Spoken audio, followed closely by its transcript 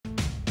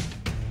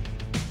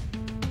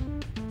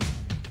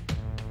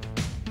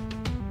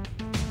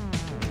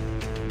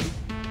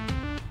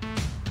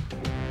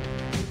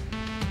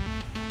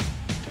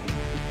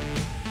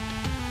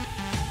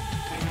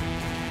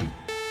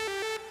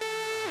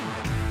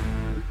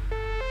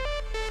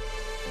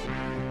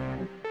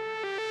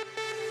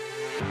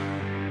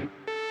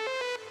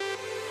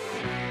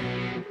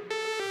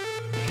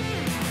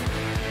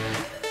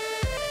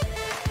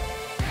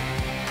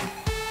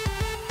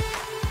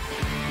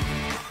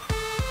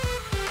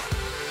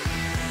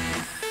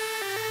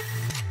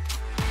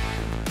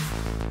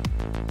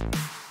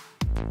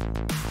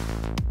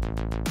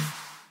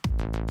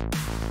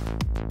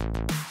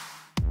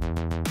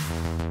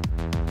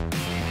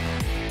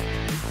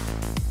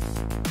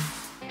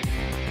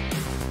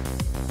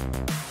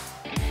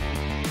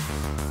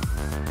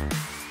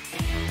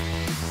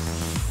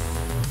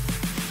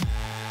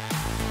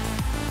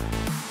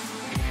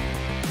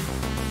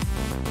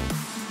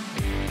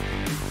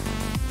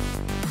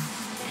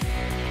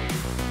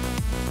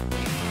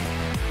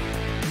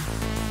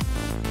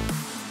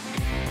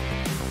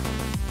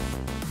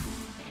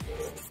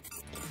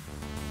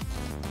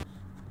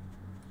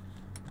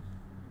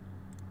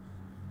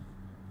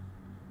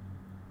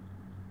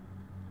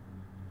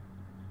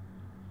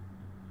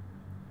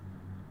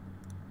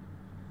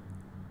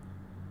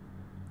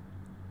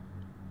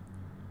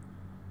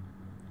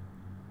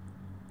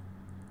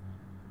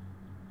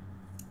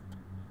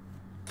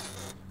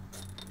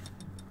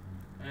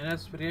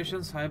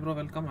Aspirations, hi bro,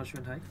 welcome.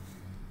 Ashwin, hi.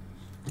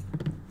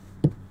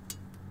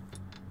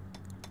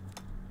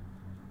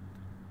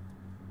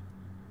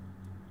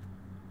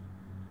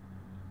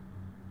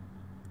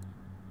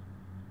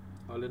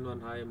 All in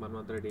one, hi.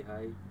 Manmat Reddy,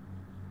 hi.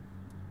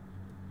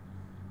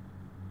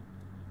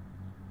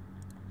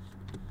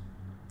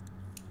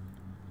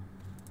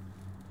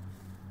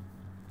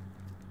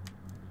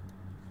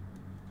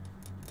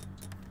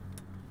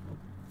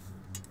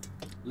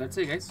 Let's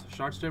say guys,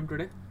 short stream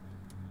today.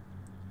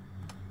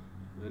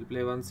 We'll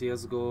play one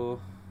CSGO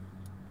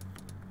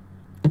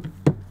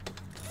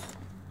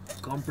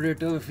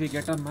competitive if we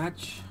get a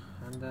match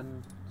and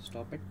then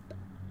stop it.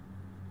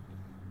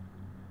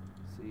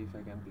 See if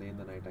I can play in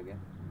the night again.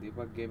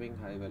 Deepak Gaming,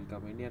 hi,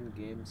 welcome. Indian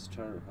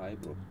Gamester, hi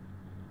bro.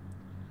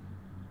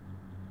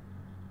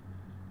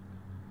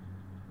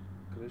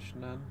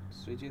 Krishnan,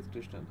 Srijit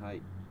Krishnan, hi.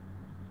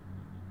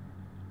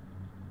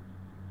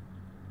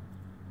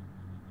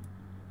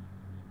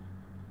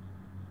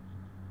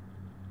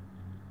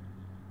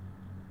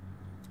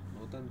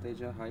 Nutan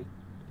Teja, hi.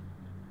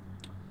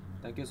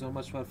 Thank you so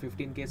much for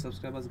 15k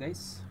subscribers,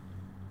 guys.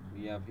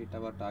 We have hit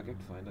our target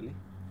finally.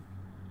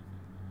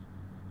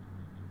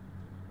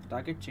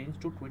 Target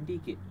changed to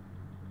 20k.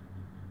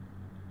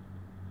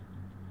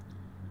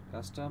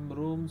 Custom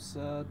rooms,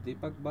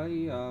 Deepak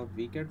bhai,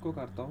 weekend को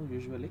करता हूँ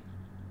usually.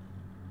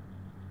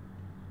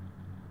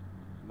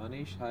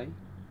 Manish, hi.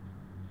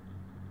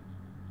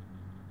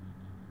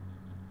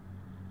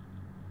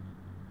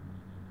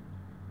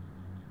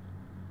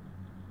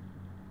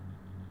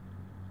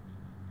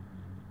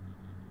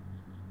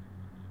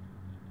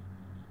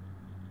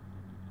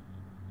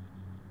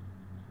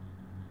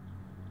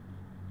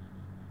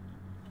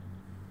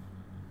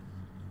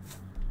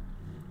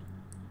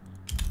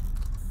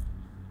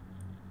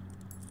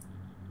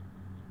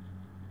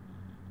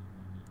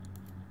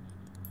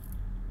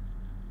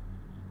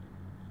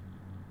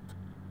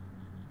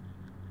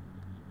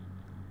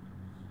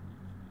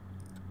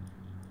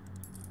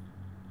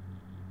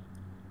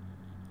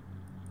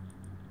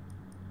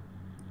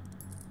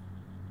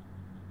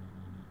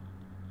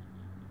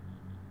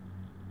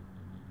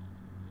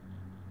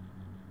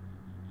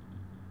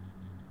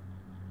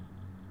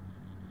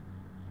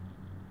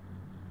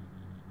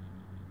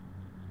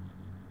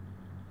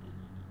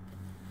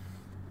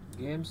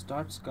 Game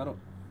starts करो.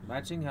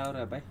 Matching है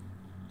और भाई.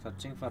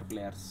 Searching for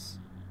players.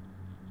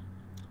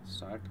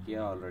 Start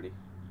किया already.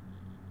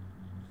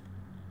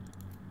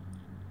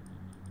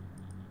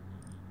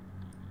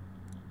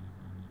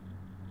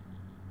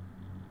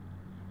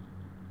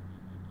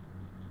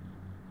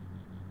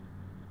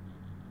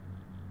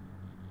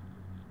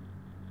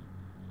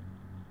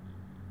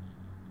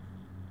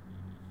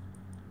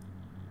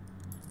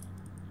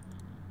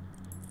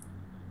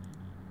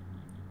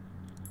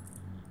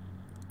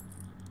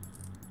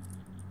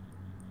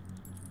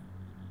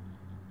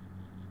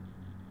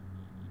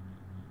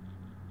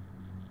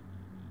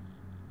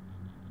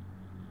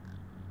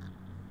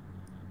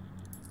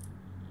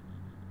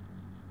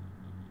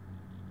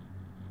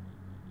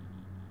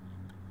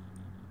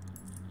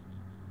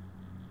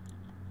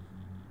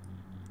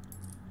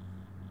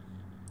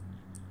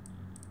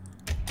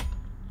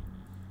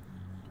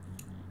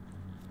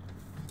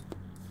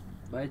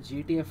 भाई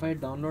GTFI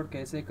download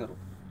कैसे करूँ?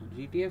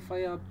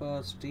 GTFI आप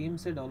स्टीम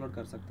से डाउनलोड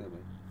कर सकते हो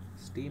भाई.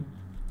 स्टीम,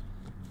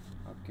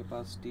 आपके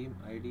पास स्टीम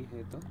आईडी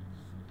है तो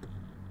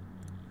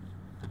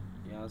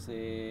यहाँ से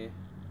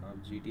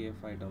आप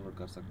GTFI डाउनलोड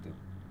कर सकते हो.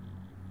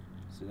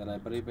 सीधा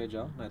लाइब्रेरी पे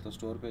जाओ, नहीं तो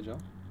स्टोर पे जाओ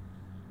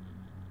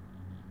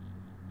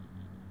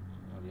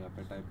और यहाँ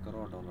पे टाइप करो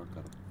और डाउनलोड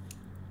करो.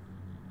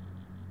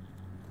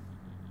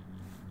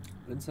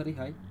 प्रिंसरी,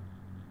 high.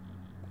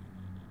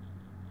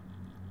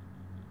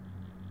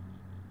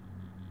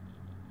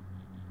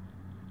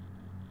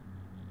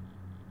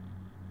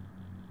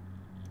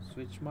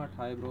 Switch Mart,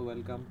 hi bro,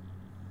 welcome.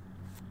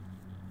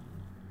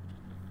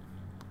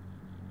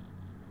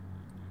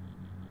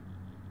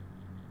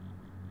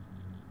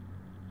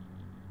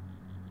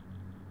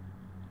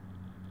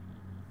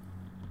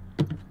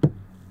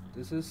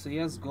 This is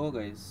CSGO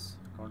guys,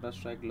 Counter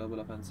Strike Global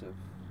Offensive.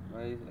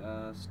 भाई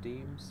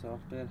Steam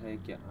सॉफ्टवेयर है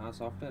क्या? हाँ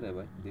सॉफ्टवेयर है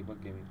भाई.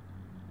 दीपक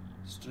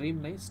गेमिंग.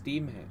 स्ट्रीम नहीं,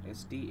 स्टीम है,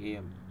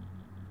 STAM.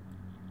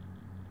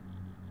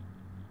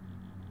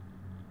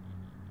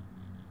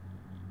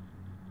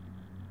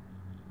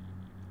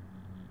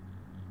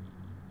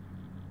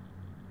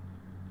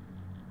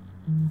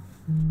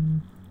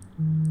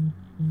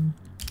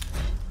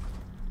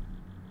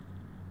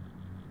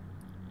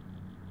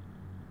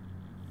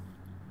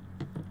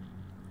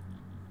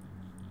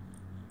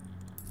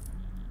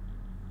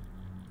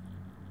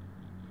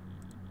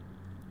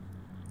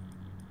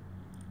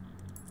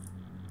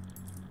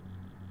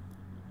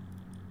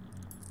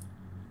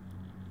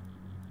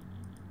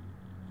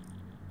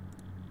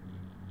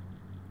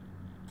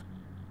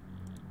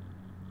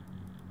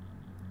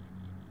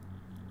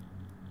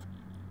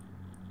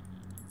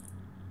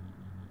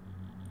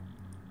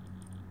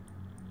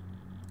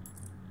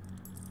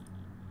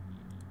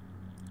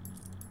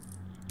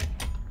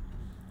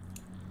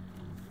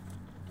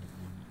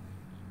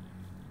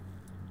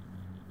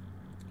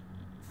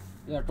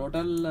 Yeah,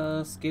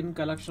 total skin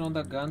collection on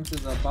the guns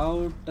is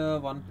about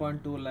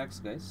 1.2 lakhs,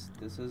 guys.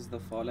 This is the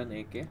Fallen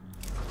AK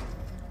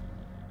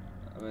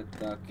with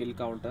the kill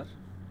counter.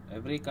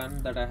 Every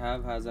gun that I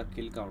have has a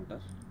kill counter.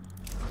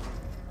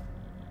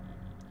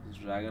 This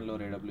is Dragon Lore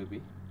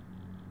AWB.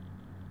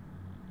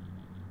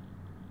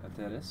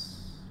 Atheris.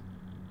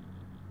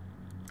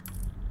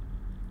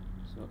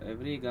 So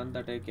every gun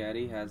that I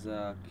carry has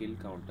a kill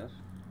counter.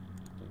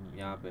 तो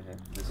यहाँ पे है.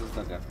 This is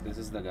the gun. This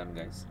is the gun,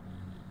 guys.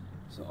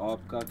 So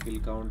op का किल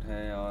count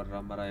है और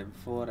हमारा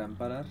M4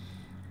 emperor.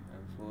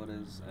 M4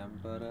 is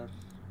emperor.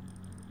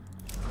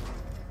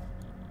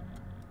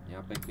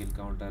 यहाँ पे किल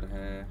काउंटर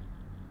है.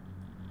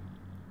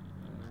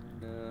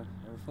 एंड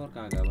M4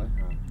 कहाँ गया भाई?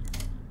 हाँ.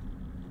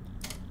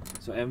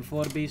 So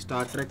M4 भी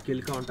स्टार ट्रेक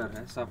किल काउंटर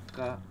है.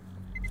 सबका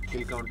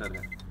किल काउंटर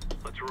है.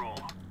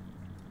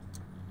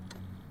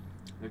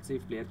 Let's see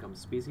if player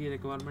comes. PC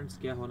requirements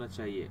क्या होना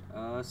चाहिए?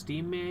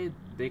 Steam में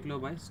देख लो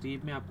भाई.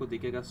 Steam में आपको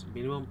दिखेगा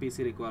minimum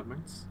PC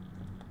requirements.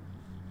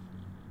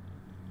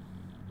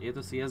 ये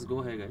तो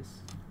CSGO है गाइस.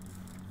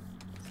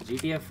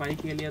 GTA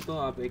 5 के लिए तो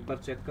आप एक बार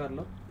चेक कर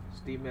लो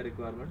Steam में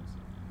requirements.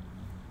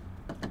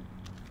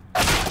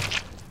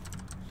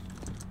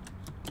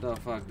 The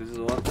fuck, this is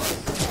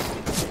overpass.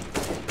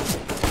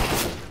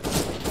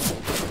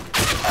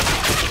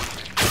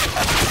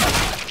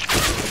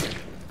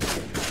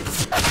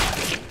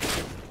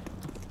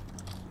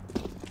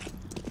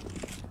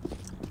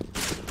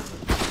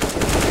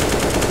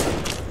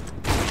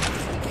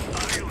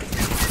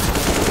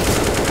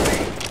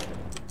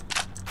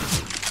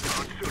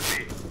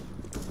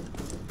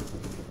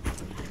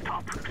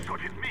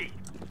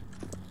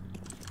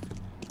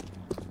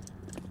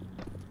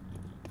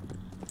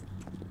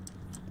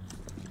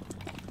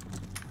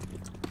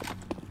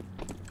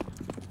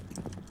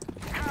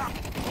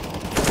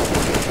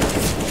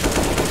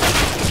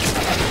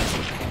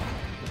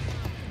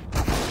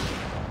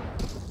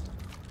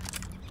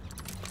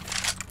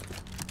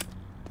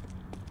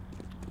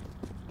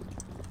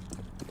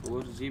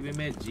 GB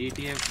में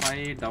GTA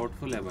 5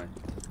 डाउटफुल है भाई.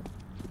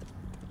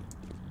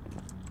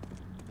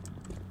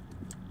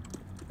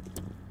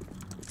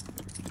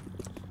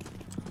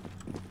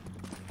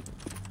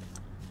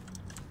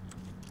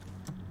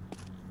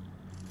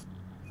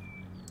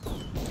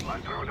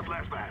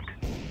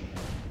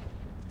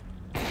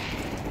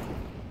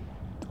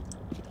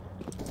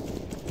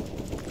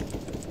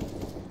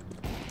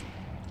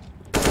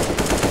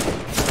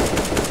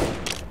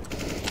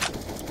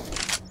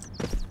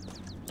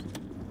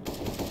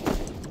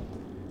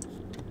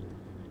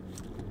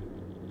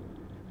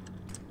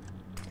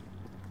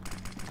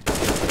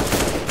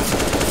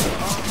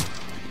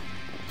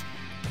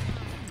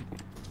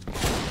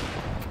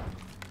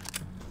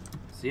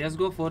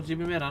 CSGO 4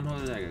 GB में रन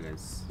हो जाएगा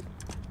guys.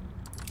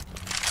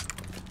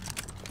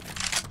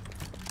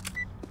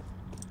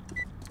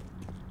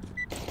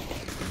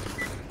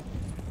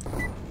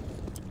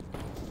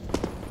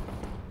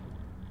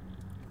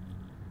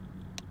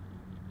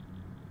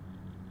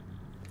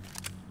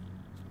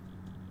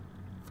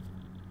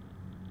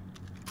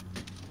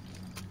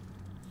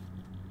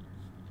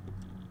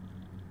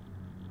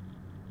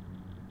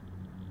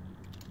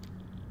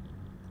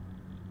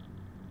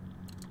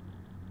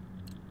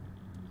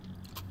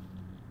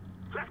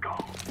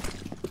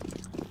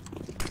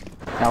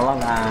 Hello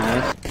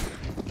guys.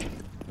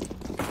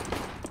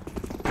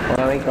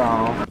 Where we go?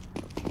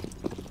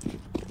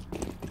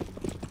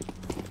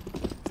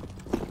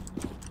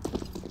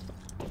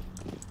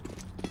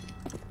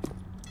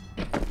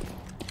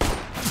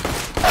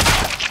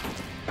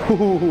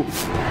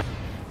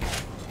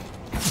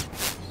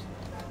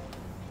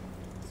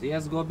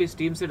 CSGO भी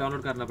Steam से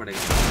डाउनलोड करना पड़ेगा.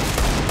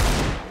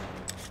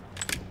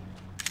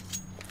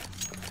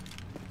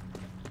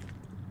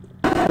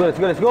 Let's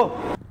go, let's go.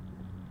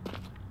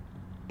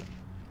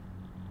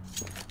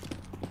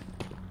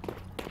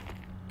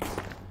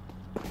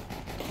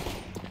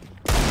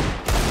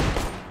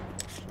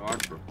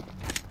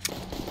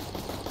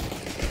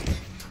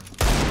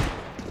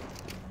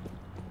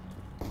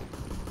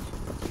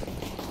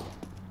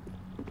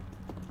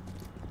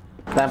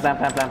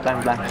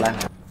 Plan.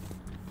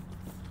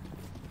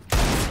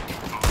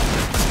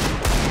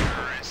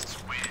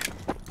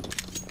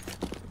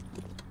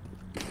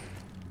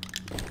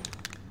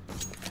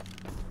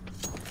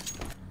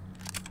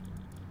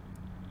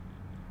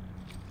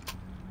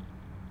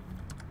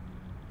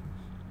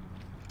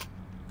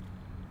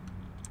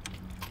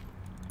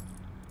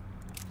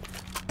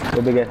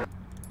 Go big. Go.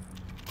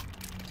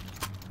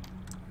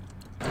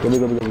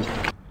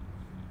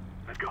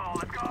 Let's go.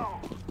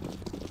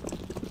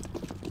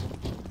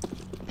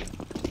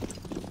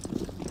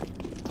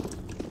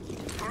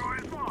 Throw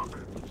in smoke.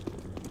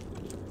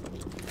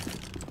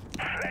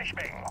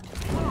 Flashbang.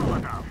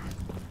 Molotov.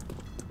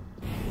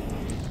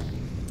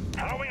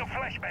 Throwing a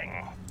flashbang.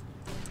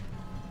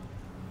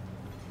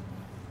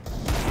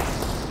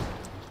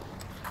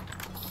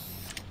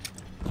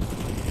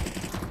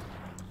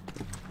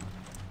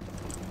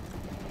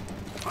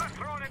 I'm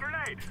throwing a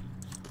grenade.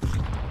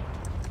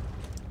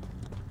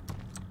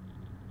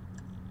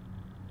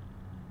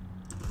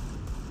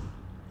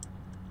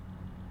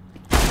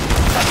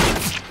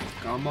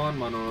 Come on,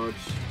 Manoj.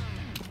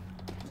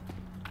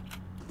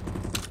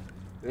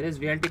 Where is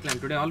VLT clan?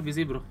 Today all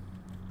busy, bro.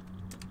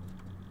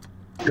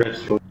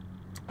 That's true.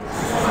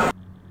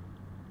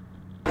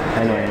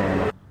 I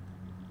know.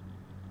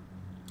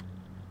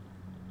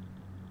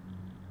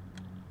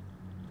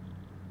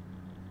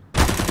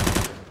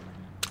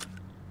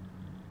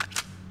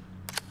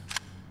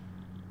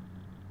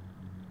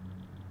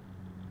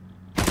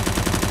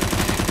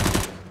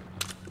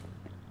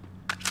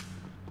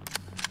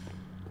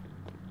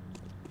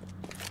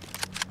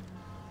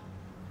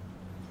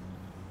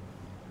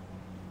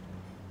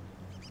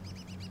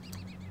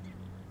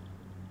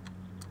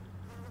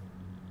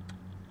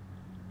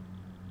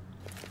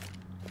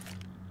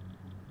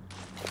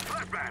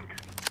 Flashbang.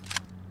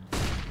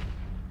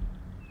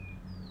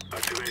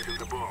 Activating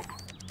the bomb.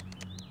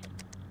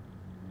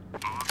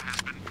 Bomb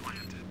has been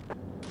planted.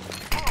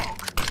 Fog.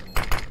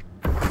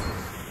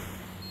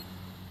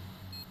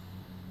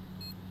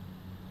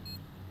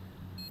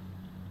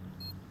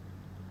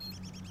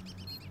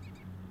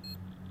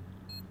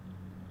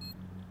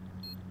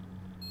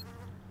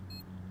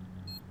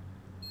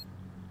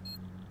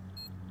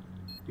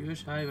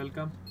 Piyush, hi,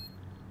 welcome.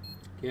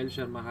 KL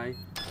Sharma, hi.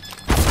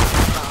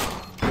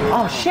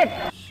 Oh shit!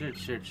 Shit.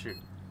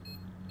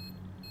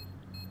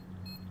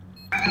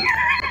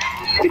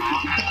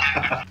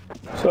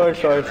 Sorry.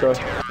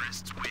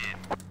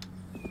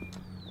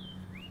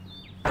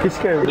 He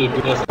scared me.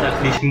 It was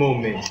at this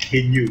moment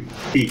he knew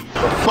he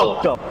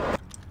Fucked up.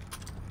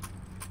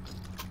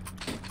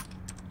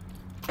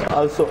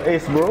 Also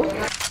ace, bro.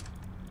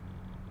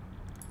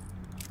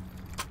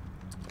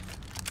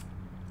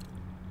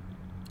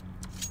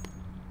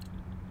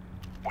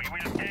 We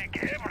will take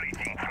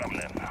everything from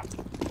them.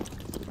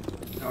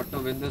 Got to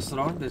win this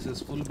round. This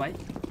is full buy.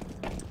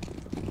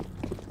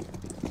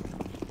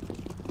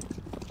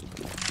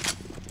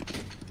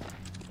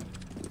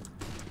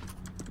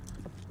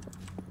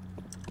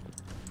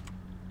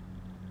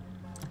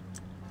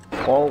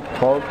 Hold.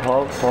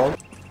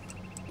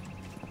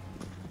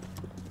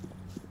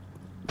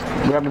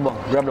 Grab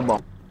the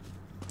bomb.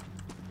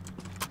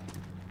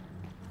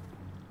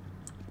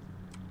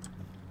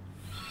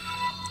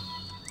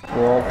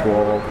 Walk.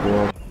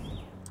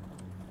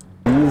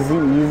 Easy.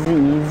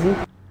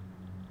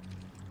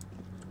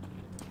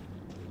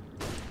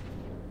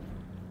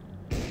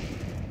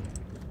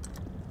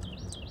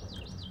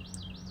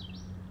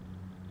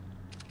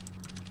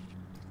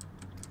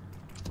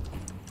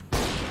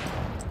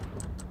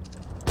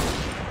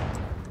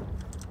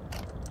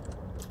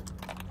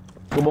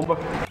 Go bomber.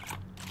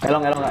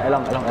 Elong.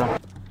 Elong.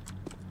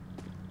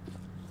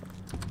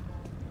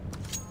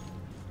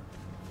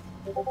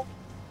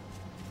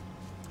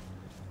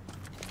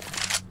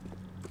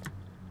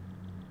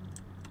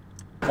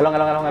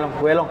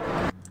 Go elong.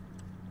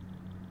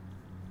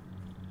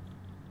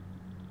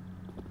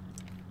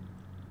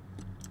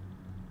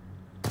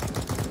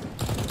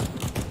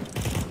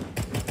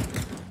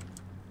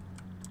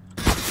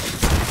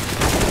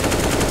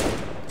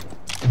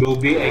 Go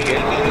B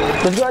again.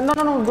 Let's go. No.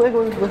 Go.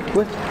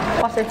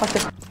 Pass it. Pass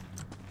it.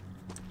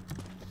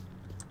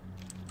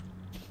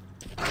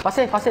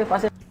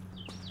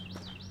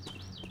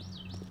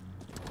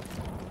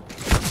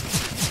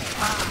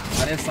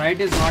 Our site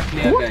is not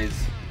clear, guys.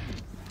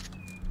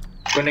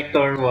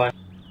 Connector 1.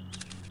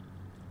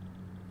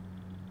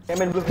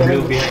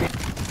 Blue behind.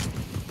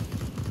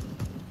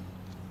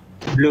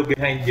 Blue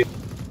behind you.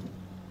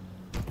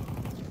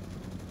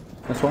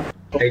 This one.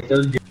 I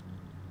told you.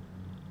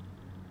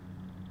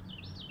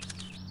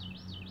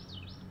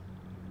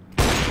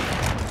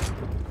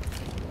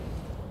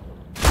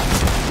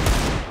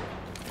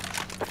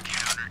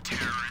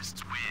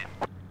 Counter-terrorists win.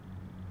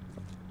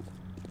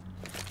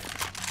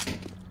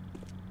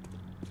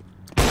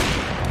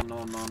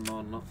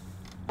 No.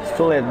 It's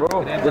too late, bro.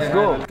 Let's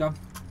go. Welcome.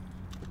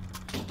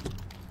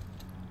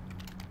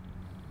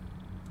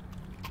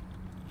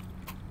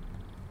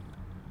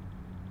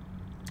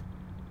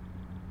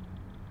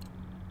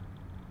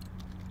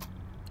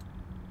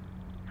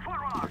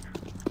 Forward.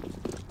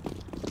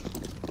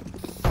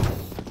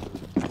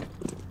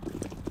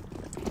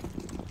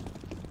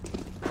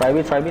 Try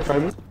me.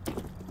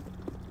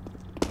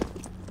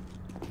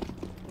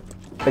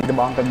 Take the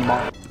bomb.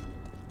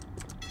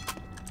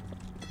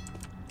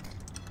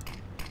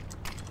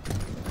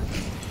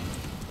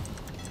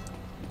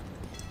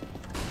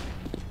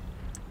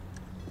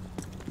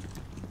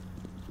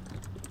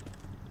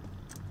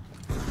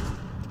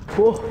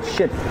 Oh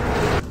shit.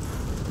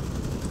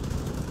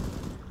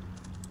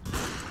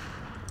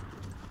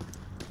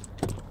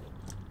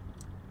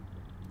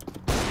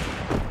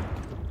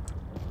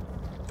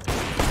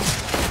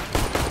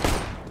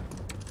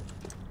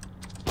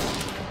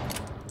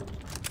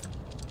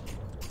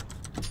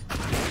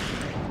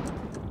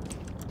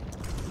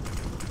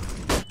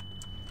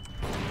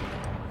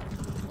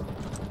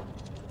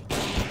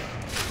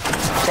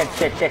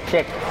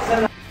 Check.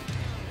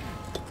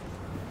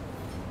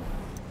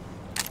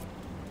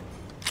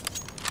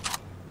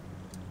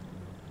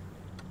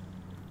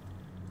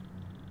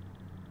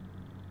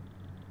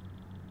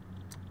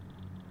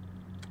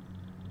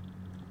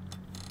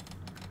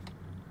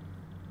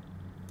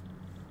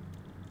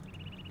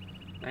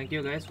 Thank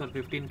you guys for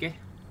 15k.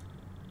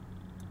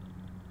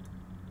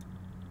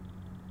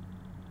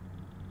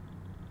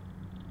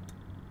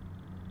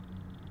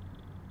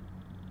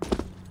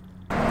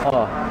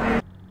 Oh.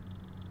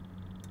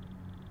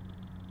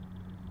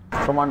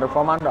 From under.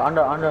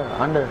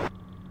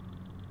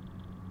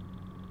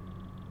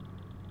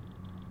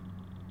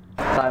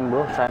 Time,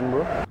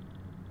 bro.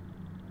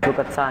 Look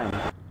at time.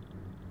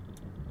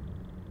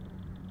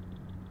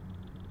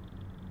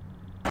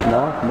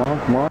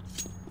 More.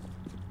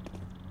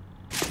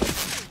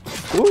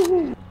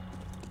 Woo!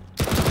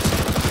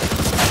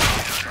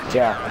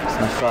 Yeah,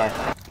 nice try.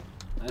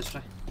 Nice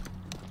try.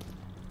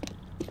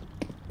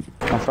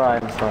 Nice try.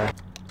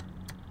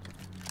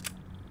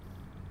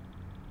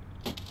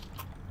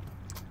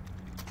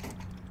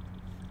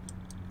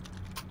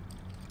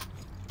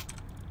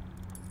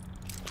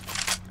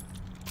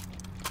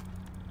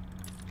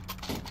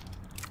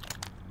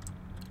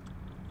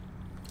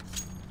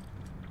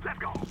 Let's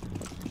go.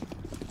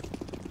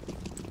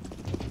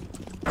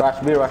 Rush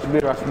B. Come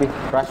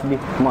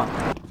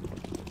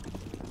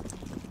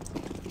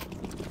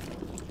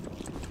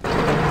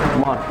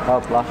on,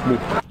 help, rush B.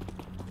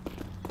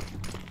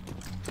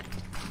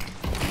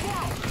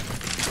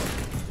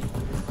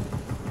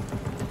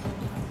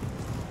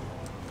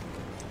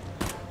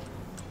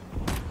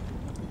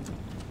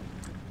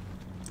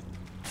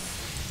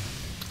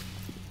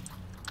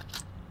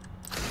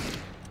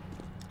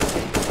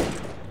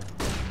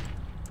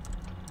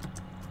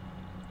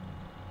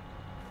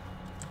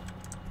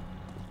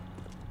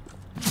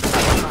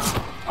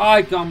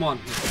 Ay, come on.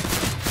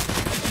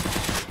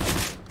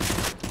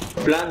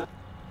 Plan.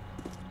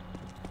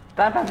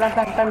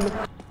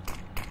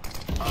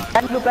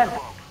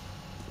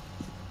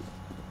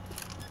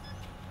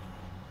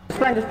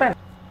 Plan. Just plan.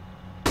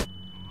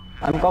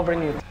 I'm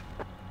covering you.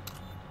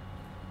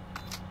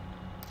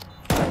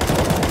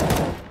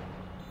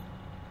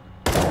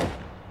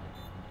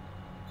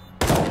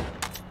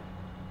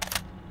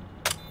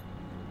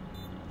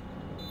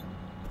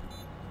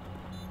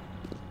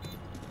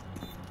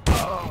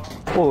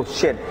 Oh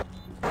shit.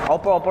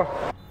 Oper.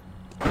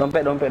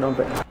 Dompet.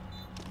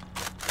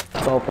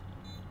 Stop.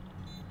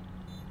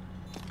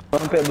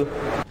 Dompet bro.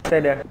 Stay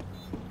there.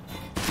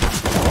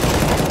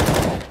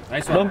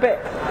 Nice one. Dompet.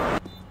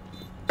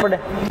 Oper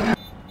there.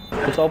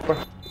 Just oper.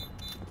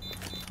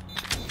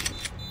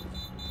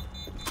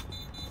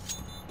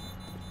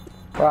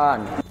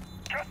 Run.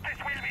 Justice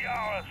will be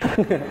ours.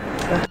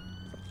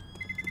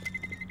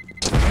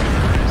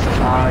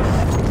 Nice.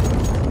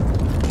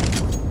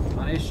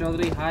 Manish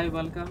Chaudhary, hi,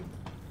 welcome.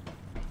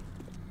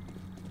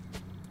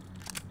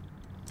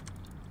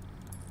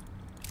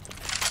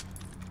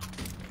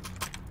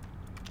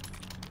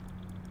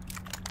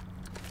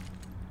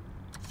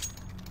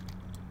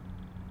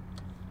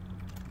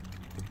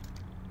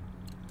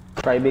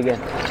 Try B again.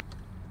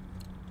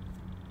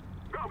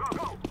 Go.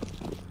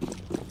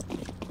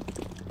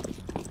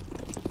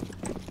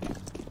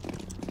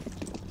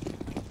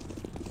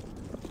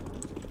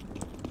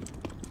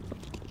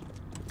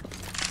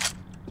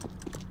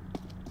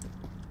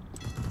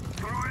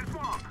 Throw in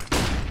smoke.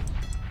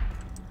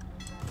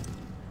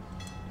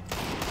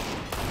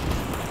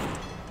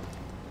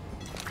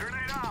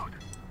 Grenade out.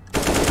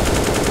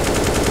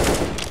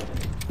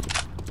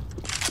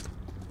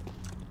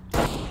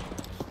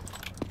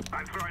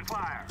 I'm throwing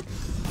fire.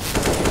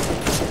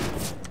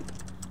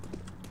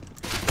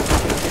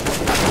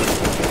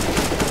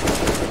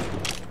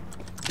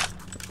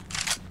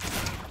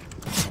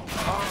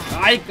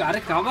 Ay,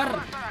 cover. Oh,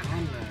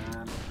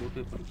 man. Two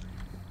people.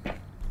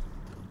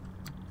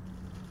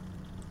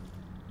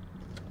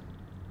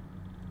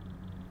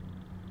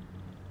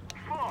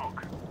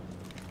 Smoke.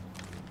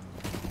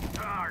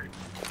 Target.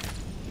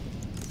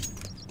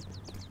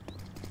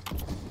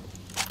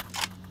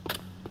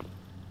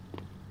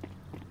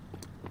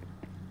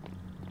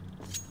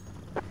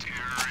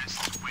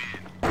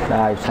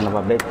 Die, son of a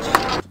bitch.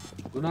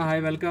 Guna, hi,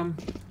 welcome.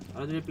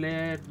 How do you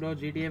play bro?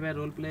 GTA by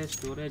role play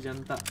storage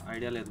anta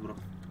idea లేదు bro.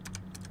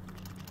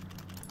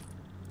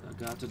 I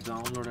got to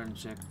download and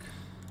check.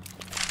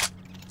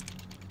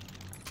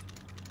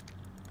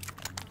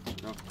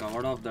 I've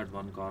covered off that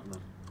one corner.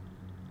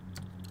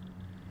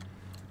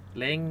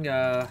 Playing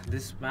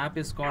this map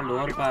is called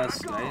Overpass,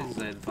 guys.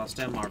 First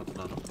time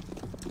ఆడుతున్నాను.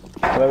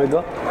 Where we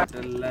go?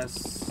 Less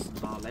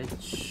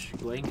knowledge.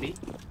 Going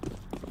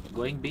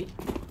B.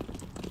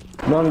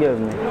 Don't give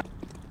me.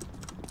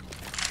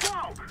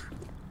 Smoke.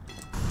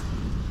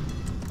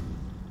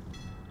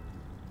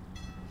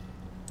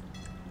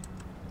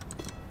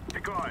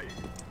 Decoy.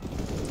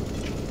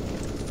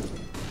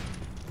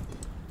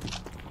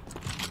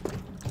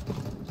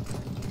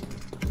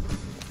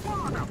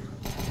 Smoke.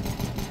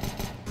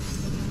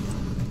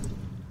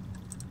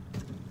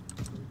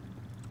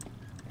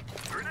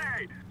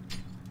 Grenade.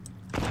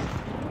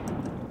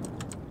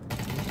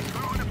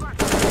 Throw in the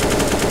flashbang.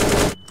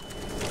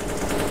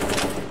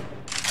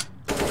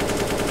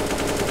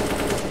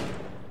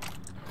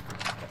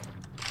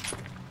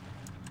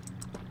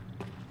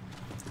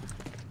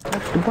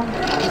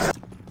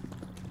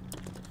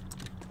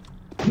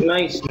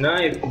 Nice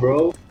knife,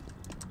 bro.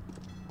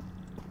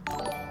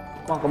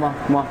 Come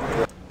on.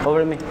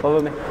 Over me.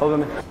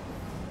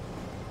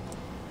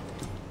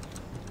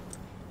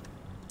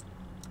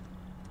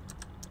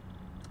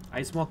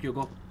 I smoke, you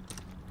go.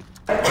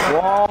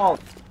 Wow.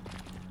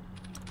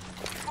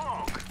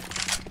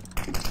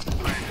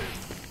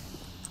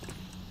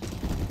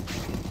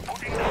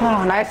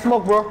 Oh, nice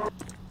smoke, bro.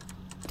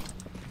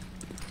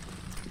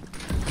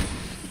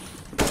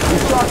 You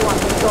shot one.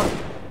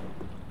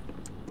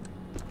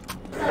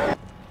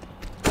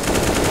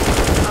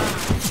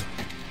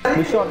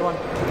 You shot one.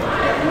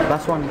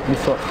 Last one, you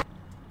shot.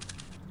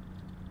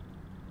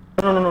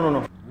 No.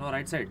 No,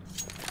 right side.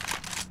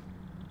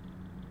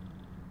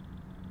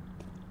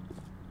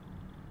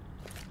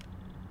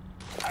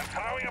 I'm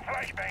throwing a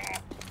flashbang.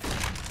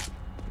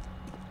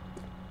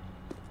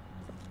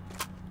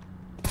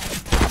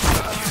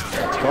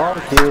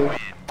 Thank you.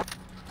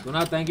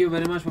 Guna, thank you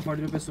very much for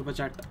 40 rupees super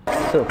chat.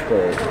 It's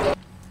okay.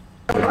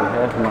 You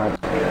have much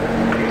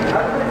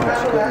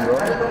skin,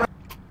 bro.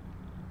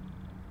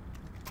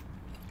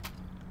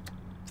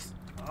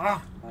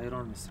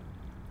 Iron miss.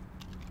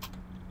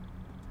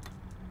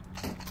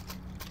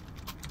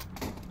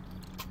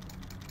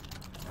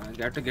 I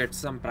got to get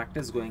some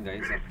practice going,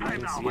 guys. I'm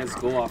playing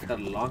CSGO after a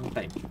long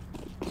time.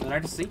 So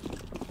let's see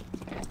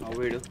how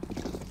we do.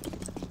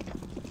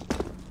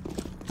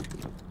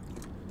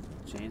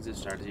 Change the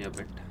strategy a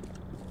bit.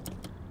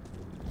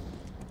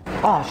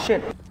 Oh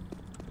shit.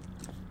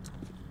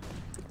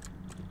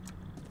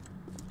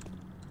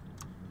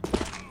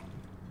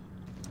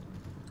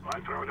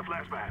 I'm throwing a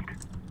flashbang.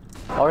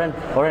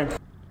 Orange.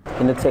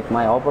 Can you take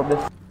my offer,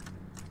 please?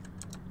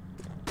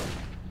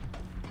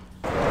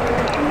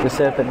 Just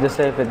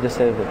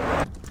save it.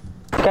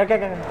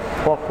 Okay.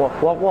 Walk.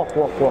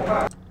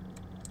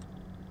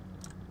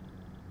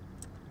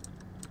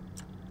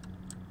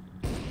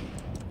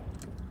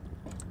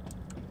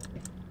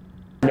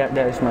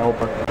 There is my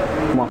offer.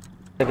 Come on,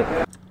 take it.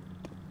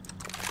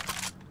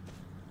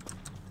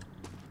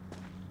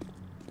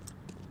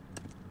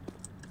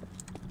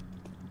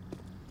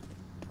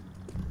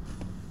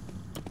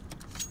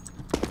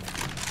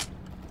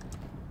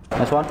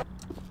 Nice one.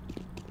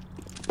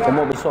 One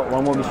more, be short.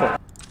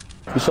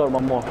 Be short,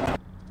 one more.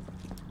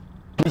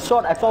 Be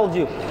short, I told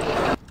you.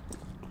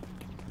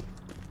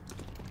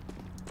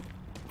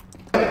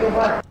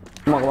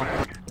 Come on.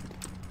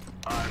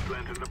 I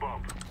planted the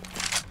bomb.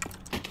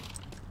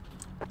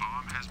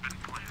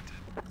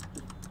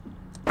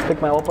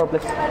 Take my offer,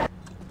 please.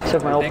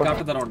 Save my I'll take offer.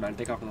 after the round. I'm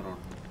throwing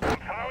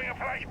a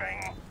flashbang.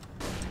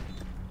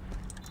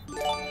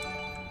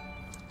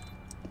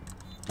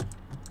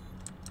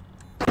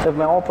 Save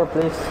my offer,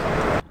 please.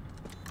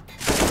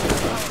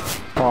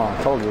 Oh,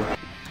 I told you.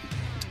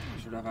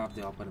 Should have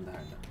the upper in the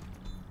hand.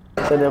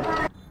 Set up.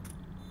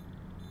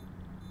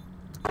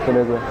 Okay,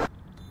 let's go.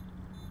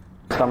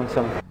 It's coming.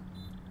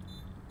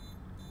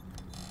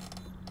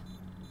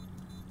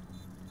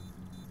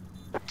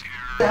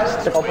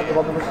 Take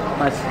offer, please.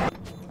 Nice.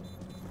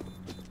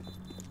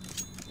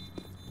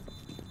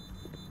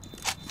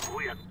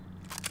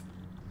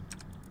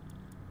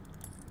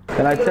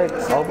 Can I take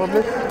offer,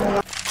 please?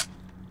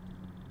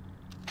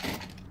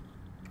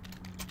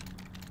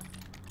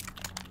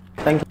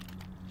 Thank you.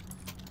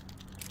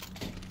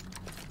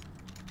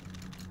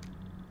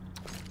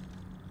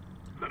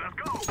 Let us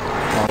go.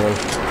 Oh, they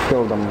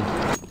killed them.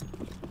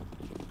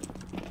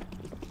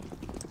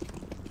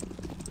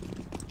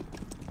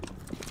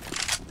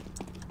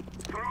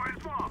 Throwing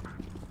smoke.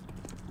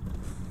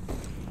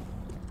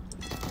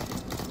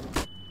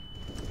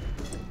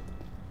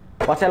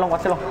 Watch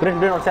along. Green,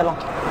 watch along.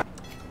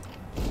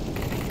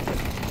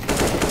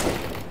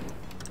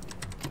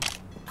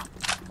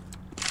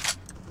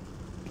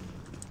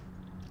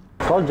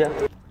 Soldier.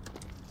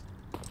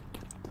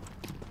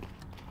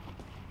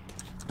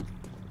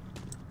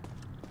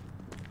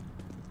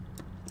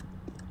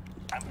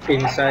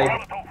 Inside.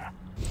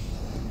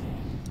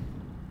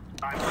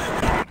 I'm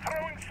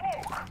throwing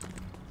smoke.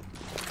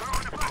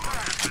 Throwing a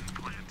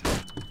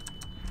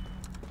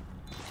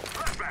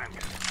flashbang.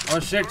 Oh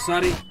shit,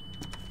 sorry.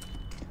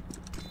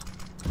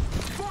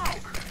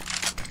 Smoke.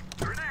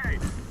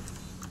 Grenade.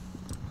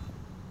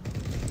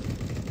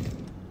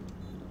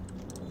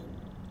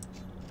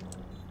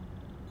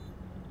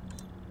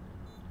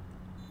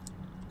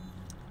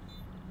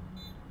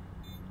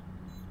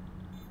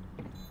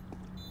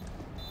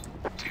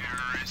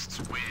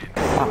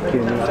 Fuck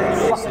you, man.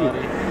 Fuck you.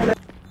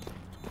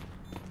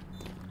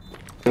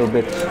 You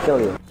bitch, kill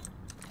you.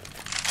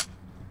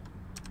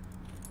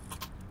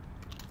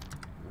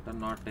 Better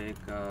not take.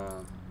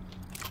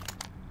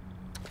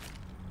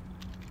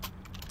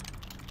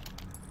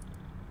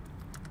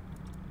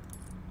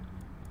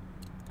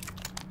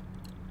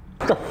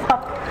 What the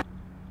fuck?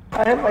 I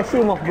have my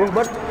sim off, bro,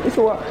 but it's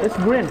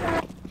green.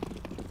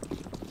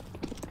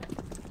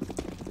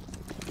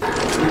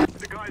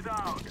 The guy's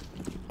out.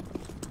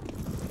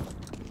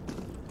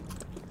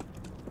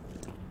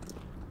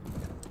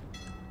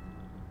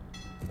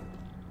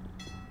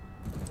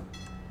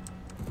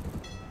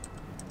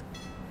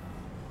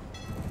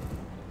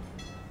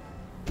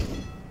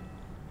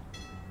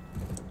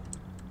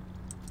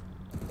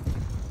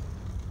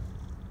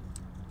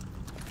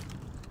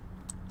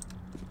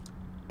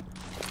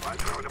 I'm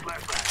throwing a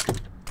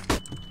flashback.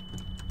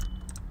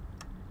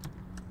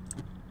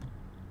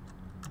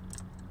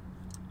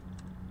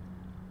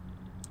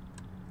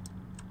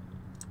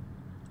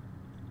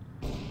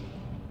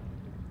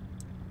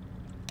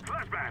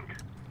 Flashbang.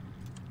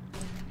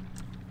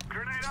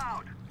 Grenade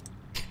out.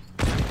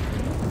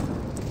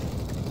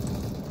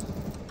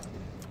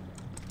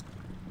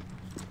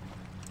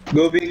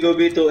 Go B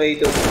to A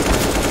to.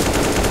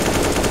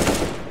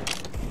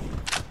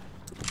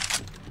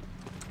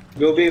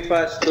 Go B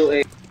fast to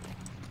A.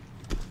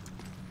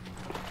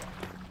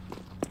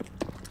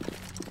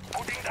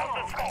 Putting down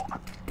the smoke.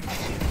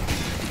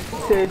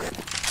 Six.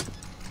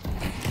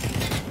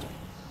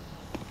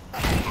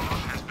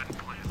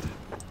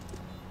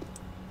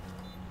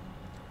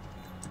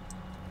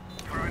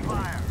 Throwing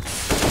fire.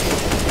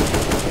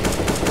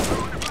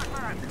 Throwing a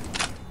flashbang.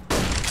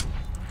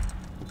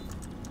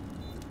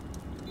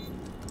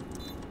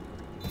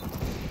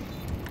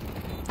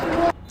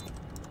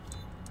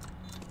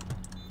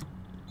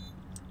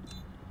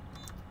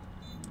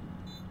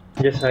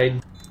 Just hide.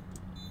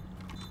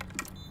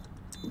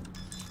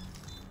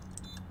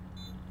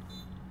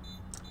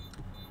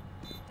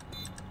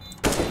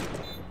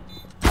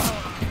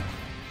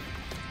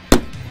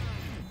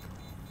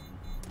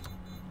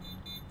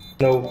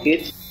 No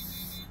kids.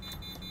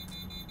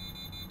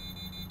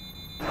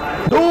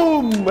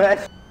 Doom!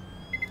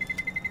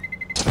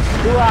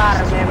 Keluar,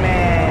 meme.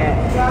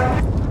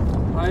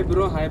 Hi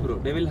bro.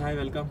 Devil, hi,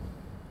 welcome.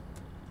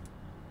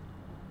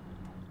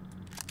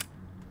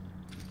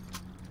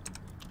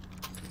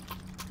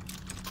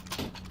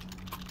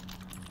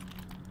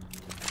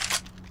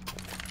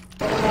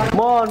 Come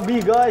on, B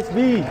guys,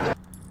 B.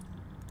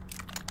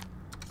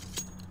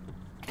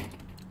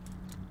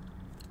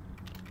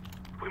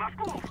 We must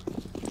move.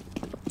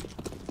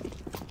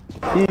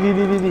 B.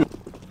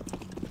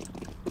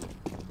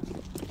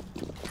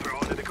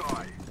 Throwing the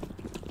decoy.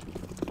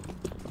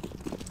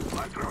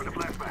 I'm throwing a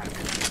flashback.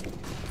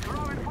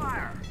 Throwing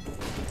fire.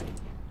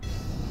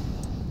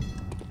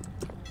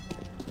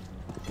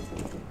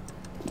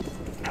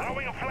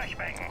 Throwing a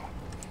flashbang.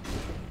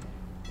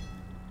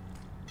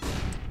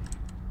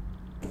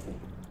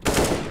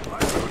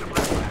 I'm throwing a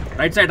flashbang.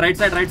 Right side. Throwing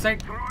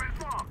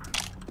smoke.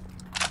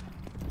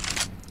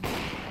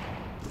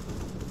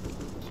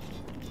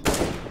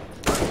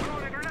 I'm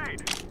throwing a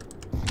grenade.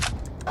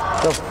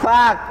 The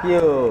fuck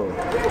you?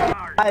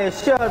 I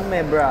shot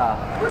me, bro.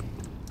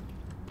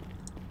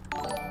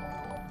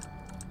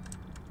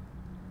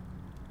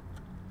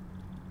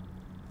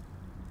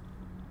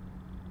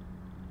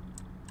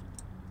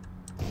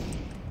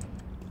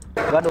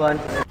 Got one.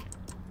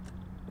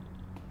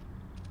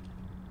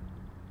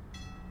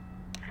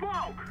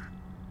 Smoke.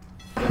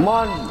 Come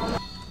on.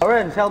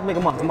 Orange, help me.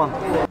 Come on.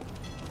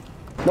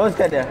 Don't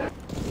stay there.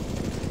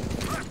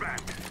 Flashbang.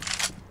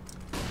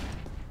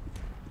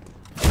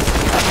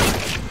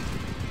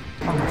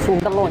 Langsung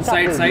terloncat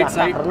Side, ke side, belakang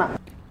side. karena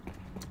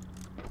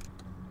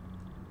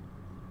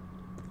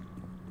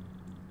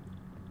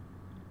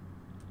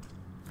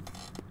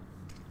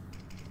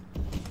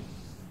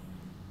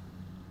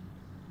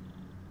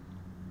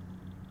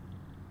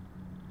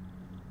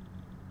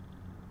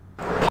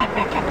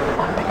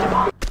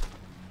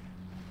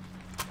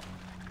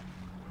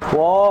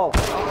wow,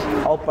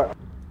 over.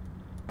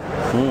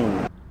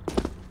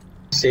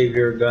 Save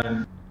your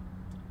gun.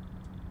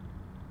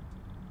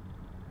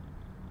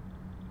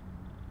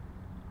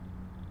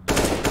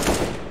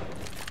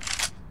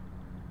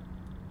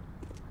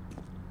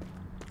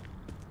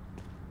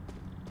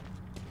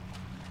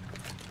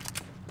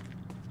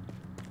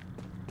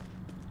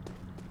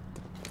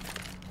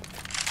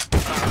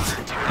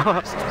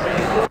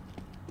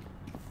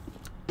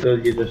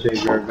 Told you to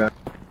save your gun.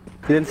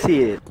 Didn't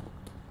see it.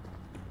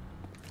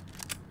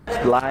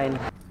 It's blind.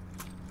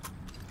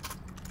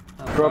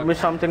 Drop me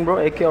something, bro.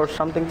 AK or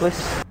something,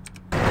 please.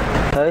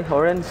 Hey,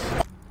 orange.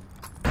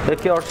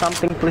 AK or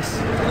something, please.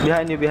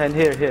 Behind you, behind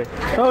here.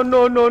 Oh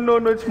no,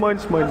 it's mine.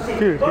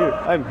 Here.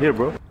 I'm here,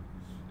 bro.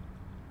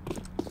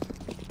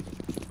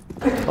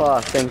 Oh,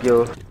 thank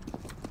you.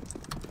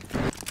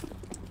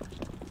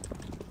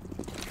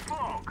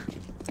 Smoke.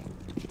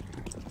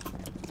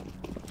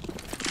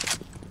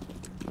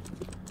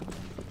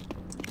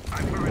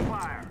 I'm throwing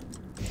fire.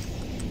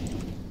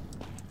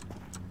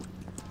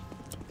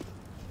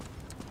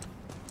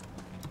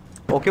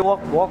 Okay,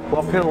 walk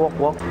here,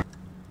 walk.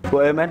 Go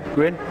OMEN,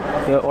 green.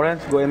 Yeah,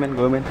 orange, go OMEN.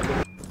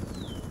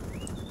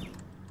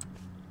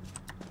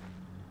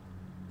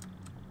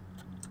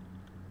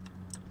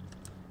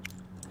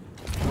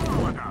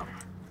 Molotov.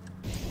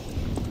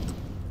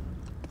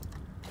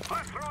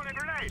 I'm throwing a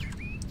grenade.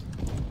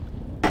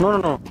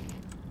 No.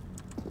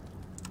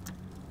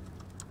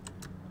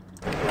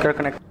 Care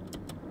connect.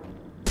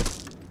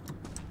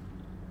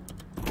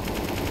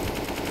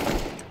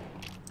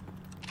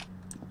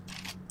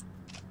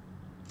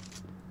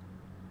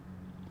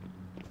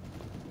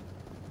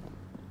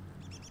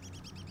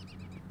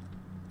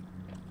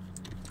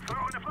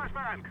 Throwing a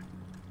flashbang.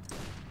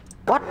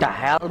 What the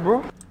hell,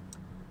 bro?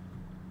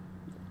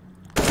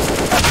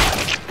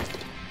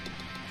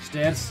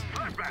 Stairs.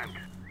 Flashbang.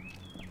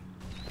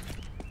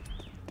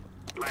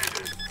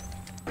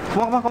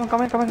 Come on,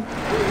 come in.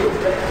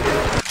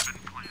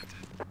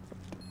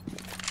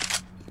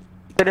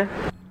 Stay there.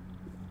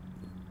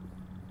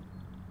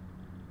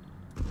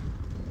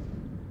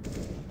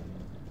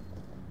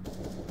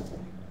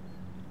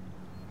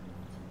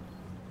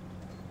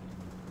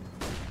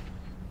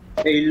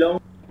 Hey, long.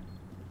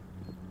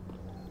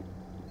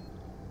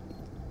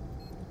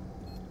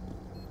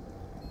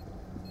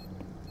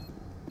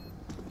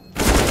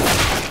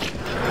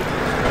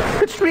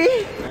 It's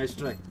free. Nice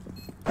try.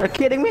 Are you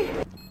kidding me?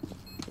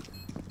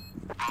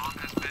 Bomb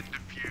has been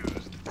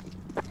defused.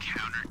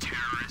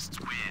 Counter-terrorists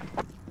win.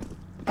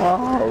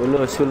 Oh, we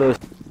lose.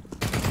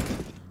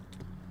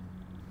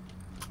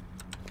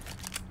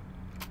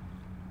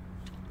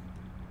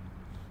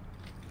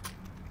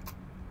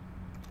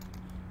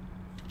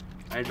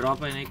 I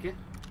drop an AK.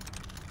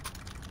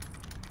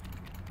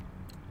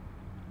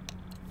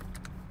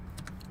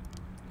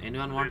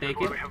 Anyone want AK?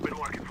 What we have been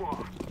working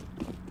for.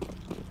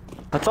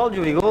 I told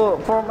you we go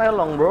for my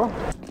long, bro.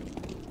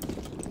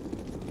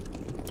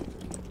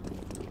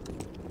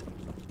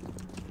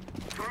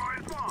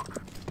 Throwing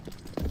smoke.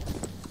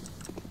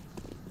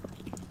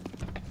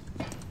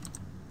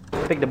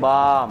 Pick the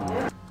bomb.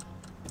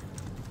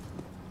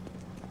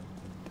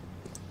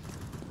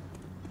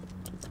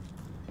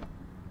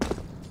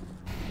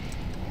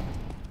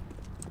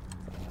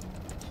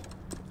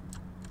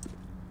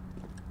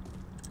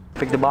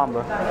 Pick the bomb,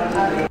 bro.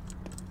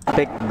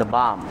 Pick the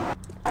bomb.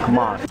 Come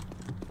on.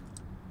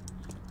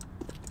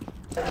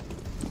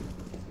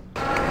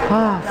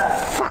 Ah,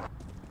 fuck.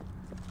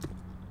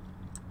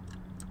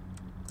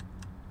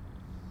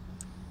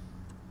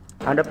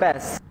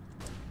 Underpass.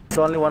 There's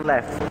only one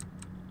left.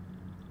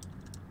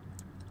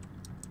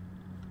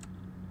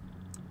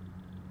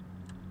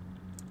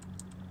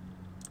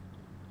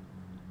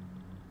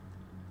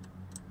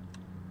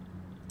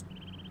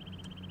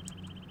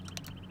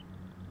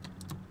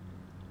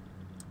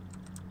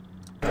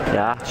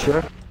 Yeah,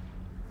 sure.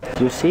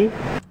 You see?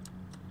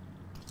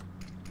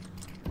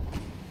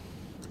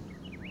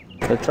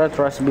 I try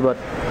to rush me, but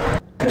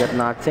get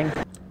nothing.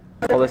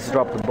 Always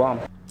drop the bomb.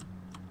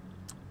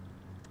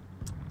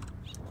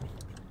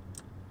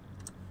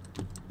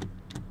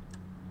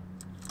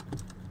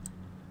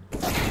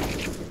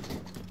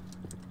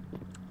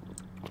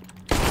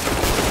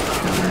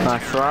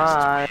 Nice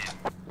try.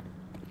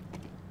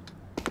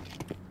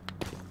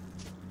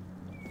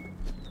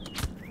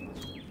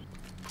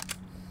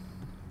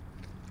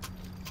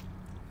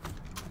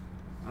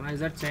 Is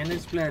that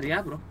Chinese player?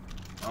 Yeah, bro.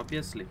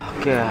 Obviously.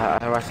 Okay,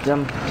 I rush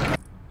them.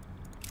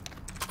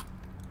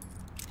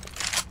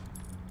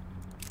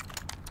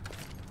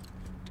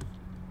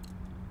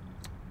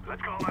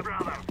 Let's go, my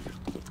brother.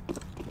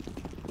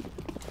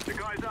 The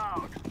guy's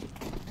out.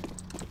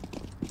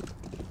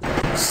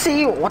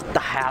 See, what the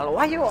hell?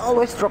 Why you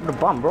always drop the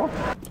bomb, bro?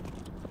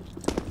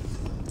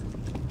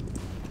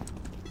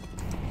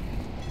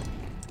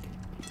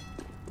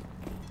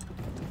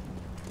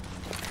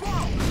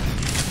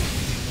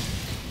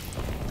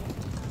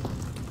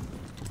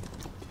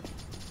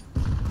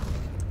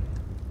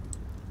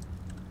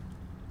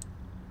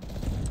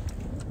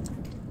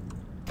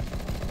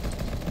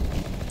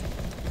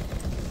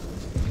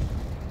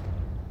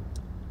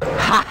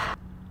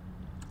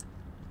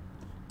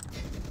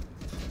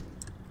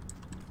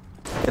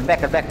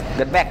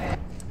 Get back.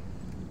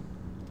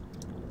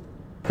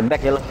 Get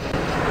back, yellow.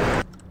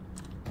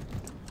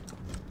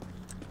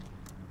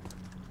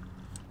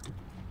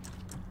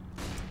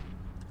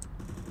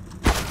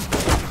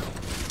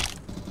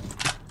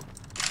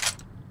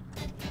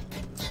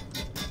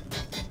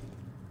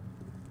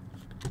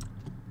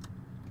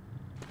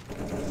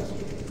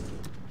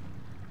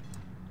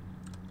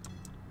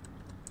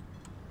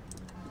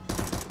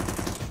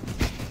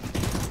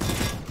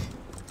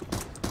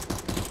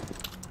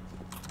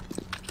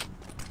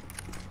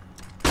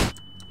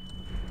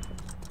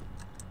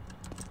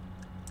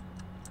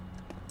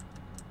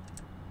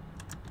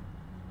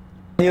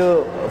 Can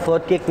you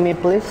float kick me,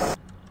 please?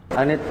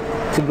 I need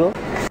to go.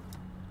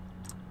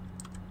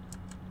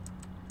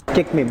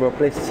 Kick me, bro,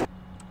 please.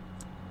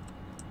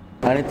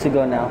 I need to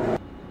go now.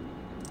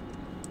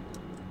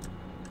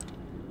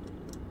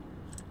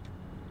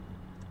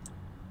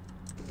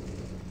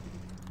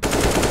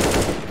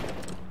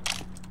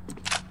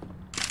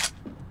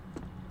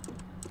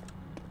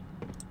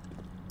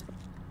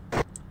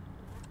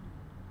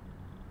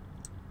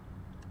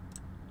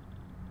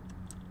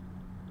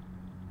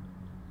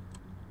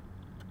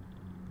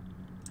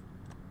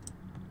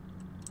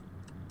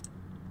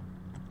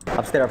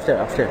 Upstairs.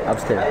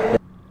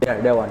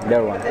 There one.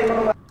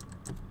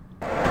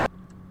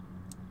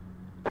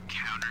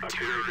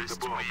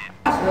 Counter-terrorists win.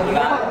 Bomb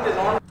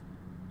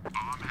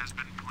has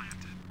been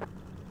planted.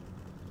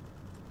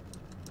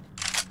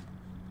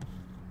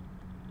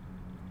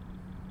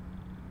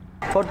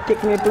 Float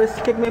kick me, please.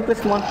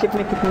 Come on, kick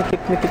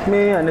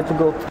me. I need to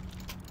go.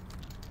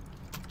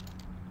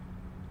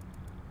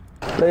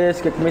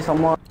 Please kick me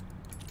someone.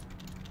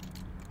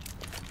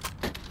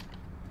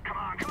 Come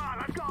on,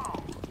 let's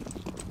go.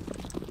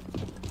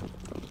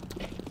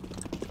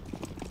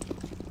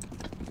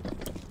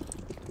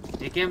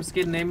 AKM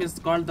skin name is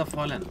called the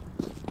Fallen.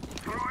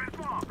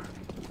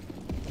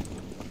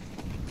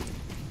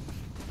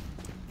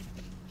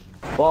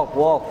 Walk,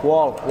 walk,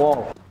 walk,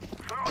 walk.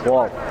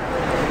 Walk.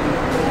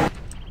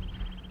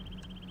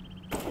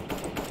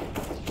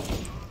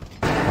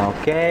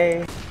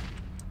 Okay.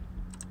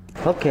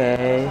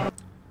 Okay.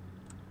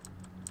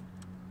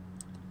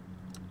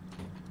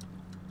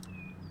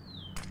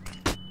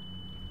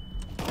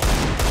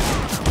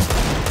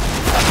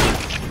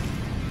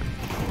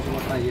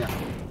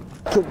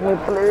 Kick me,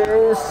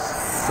 please.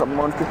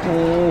 Someone kick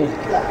me.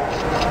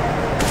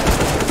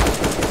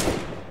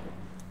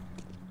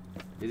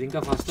 This is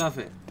the first half.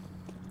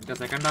 The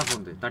second half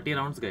only. 30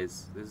 rounds,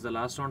 guys. This is the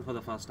last round for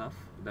the first half.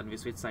 Then we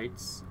switch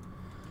sides.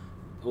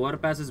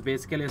 Overpass is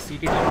basically a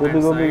CT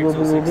dominant side,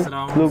 so 6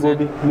 rounds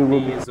and B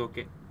is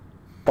okay.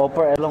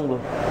 Upper along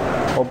blue.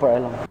 Upper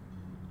along.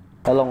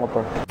 Along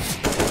upper.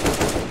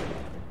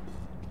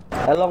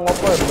 Along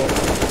upper bro.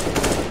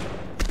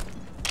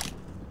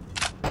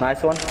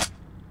 Nice one.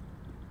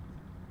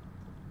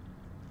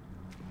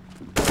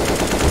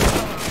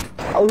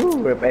 Oh,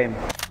 rip aim.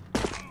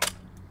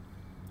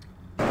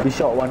 We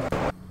shot one.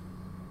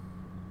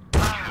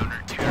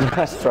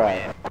 Nice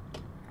try.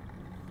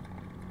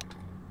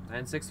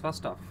 9-6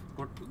 first half.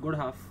 Good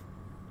half.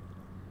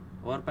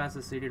 Overpass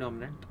is CD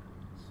dominant,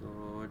 so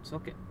it's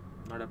okay.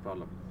 Not a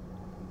problem.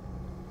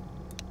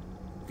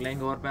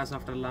 Playing overpass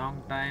after a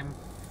long time.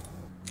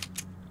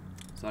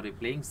 Sorry,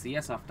 playing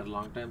CS after a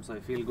long time, so I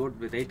feel good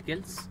with 8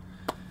 kills.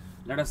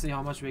 Let us see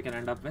how much we can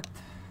end up with.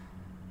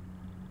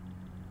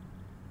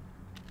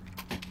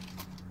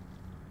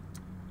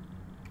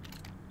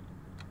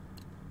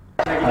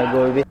 I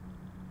go with.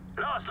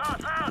 Lost.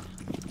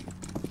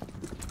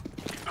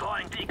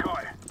 Deploying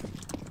decoy.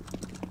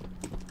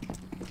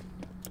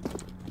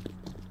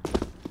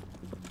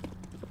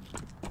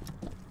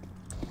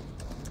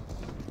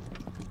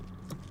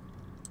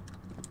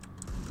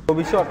 Go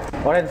be short.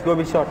 Orange, go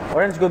be short.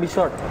 Orange, go be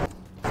short.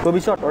 Go be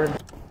short, orange.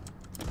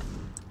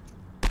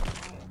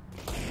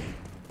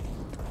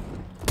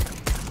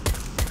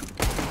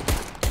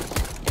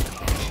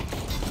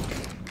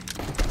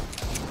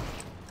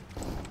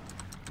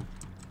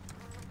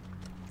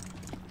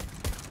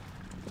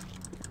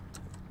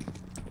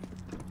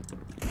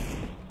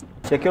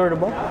 Secure the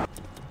bomb.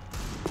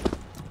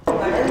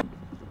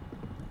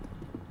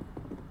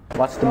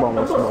 Watch the bomb,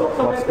 watch the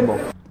bomb, watch the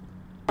bomb.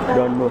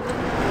 Don't move.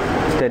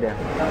 Stay there.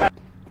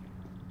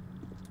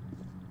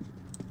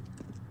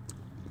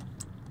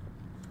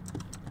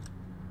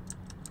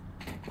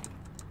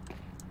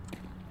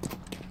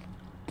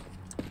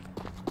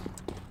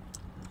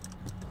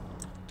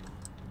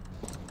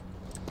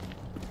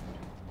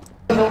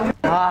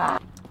 Ah!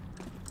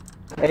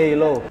 A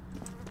low.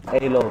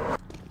 A low.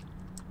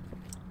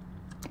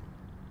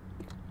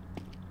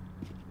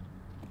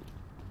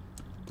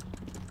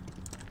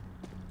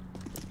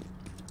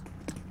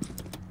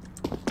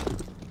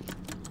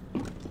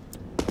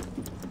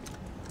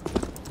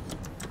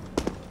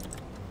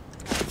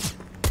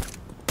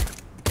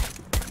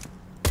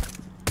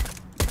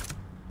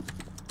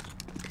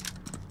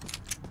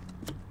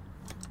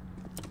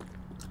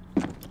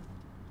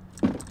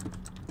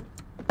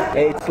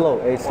 It's slow,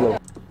 it's slow.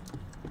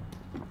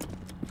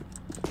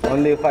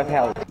 Only 5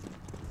 health.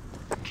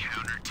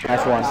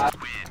 Nice one.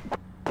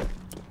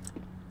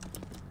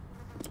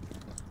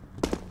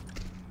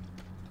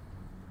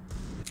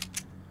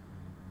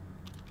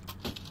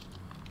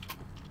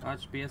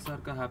 आज PSR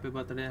का happy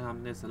birthday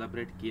हमने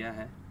celebrate किया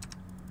है.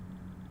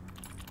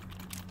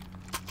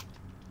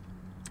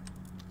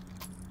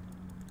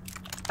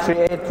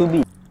 3A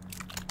 2B.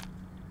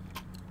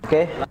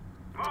 Okay.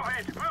 Move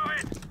it.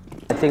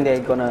 I think they're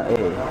gonna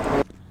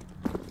A.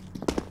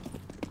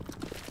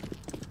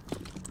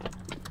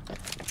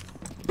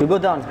 You go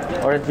down,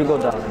 orange, you go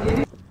down.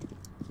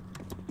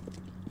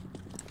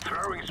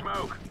 Throwing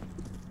smoke.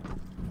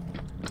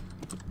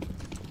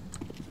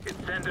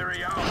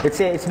 Incendiary out. It's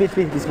A, it's B,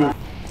 it's B.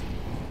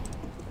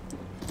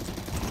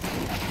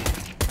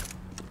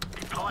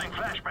 Deploying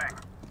flashbang.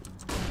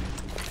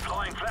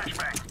 Deploying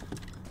flashbang.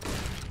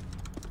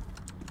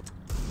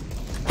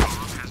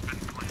 Bomb has been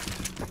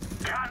planted.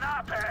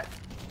 Granate.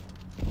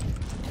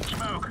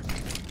 Smoke.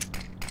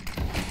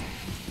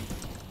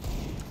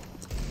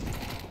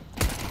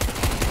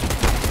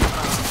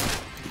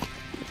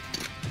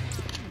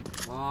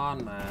 Come on,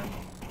 man.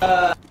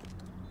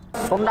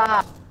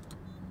 Honda.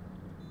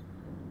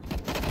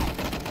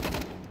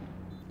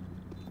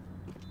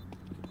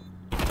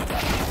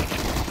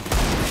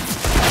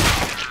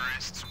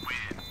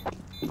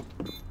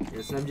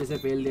 SMG से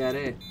पेल दिया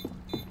रे.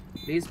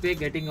 Please pay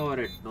getting over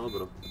it. No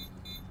bro.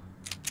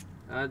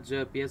 आज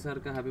PSR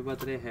का happy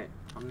birthday है.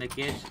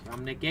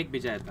 हमने cake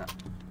भिजाया था.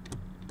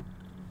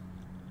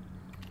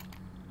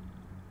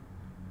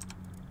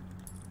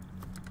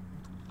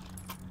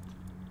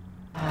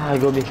 I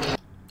go B.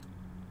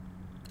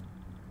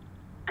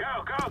 Go.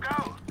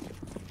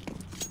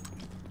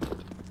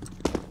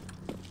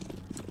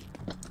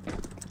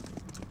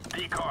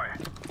 Decoy.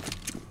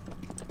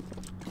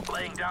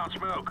 Laying down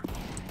smoke.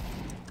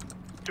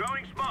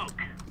 Throwing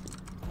smoke.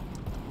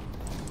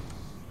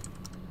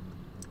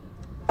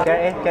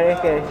 Carry A, carry A,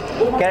 carry A.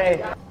 Carry A.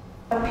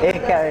 A,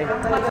 carry.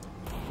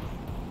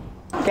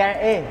 Carry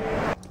A.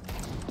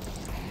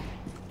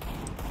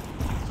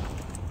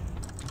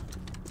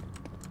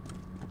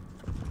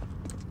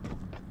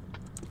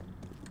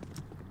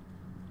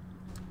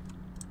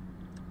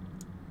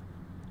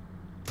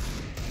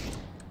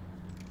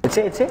 It's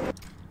it.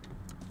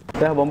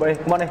 Yeah, bomber A.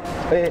 Come on A.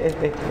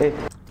 A.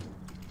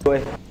 Go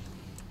A.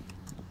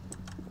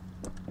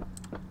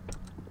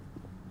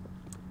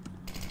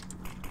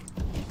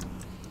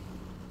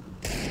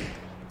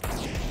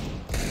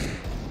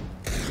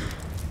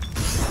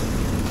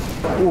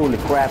 Holy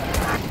crap.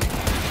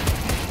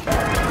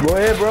 Go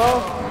ahead, bro.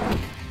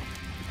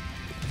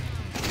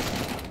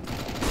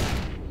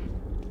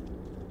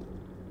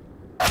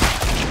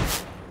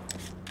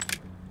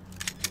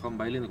 Come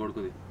bail in the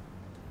Bomb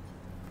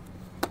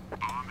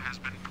has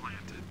been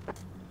planted.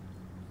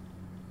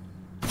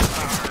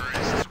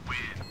 Terrorists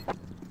win.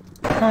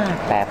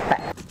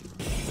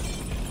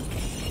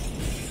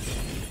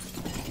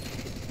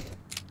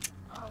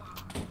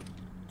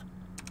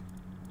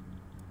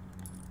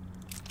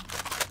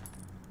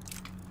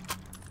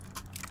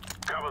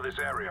 Cover this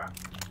area.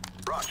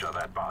 Roger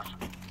that, boss.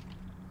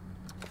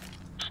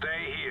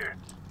 Stay here.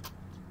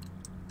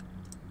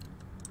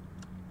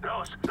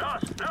 Nos!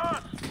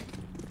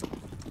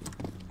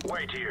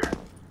 Wait here.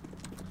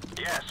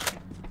 Yes.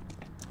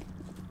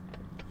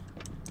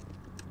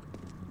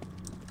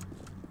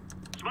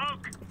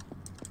 Smoke!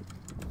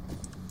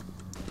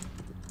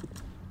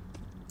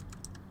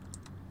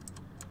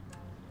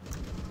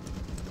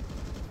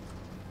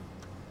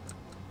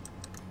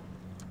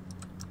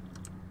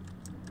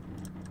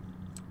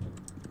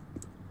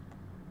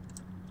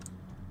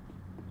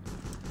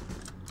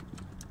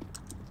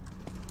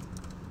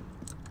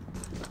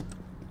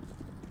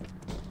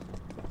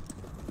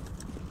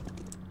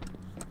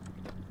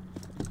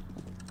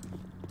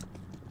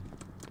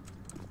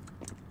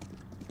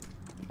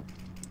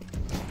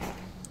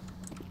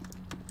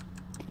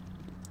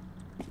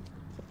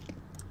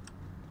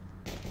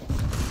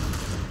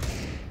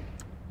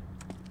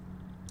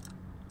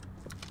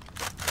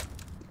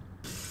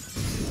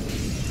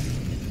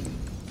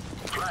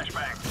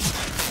 Flashbang.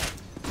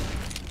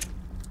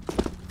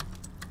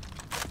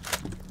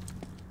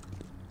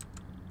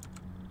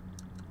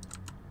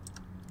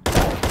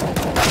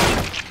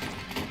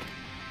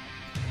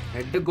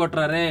 Head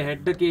కొట్రారే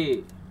head కి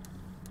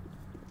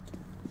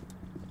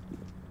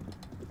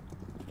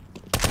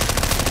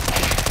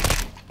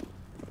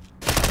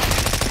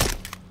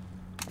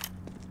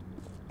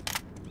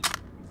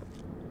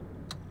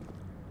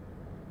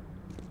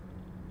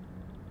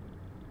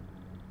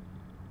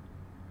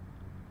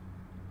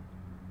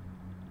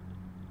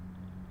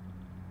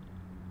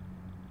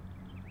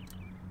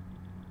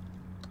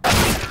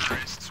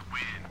Terrorists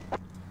win.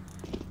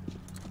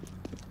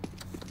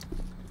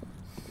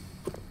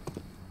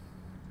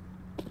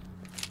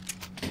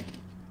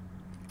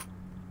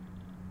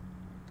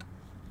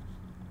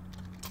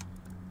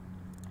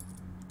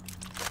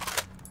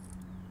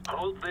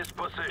 Hold this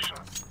position.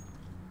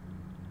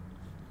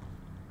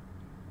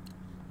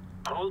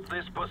 Hold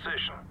this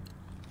position.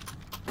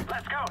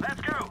 Let's go!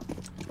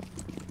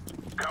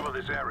 Cover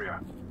this area.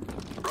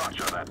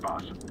 Roger that,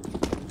 boss.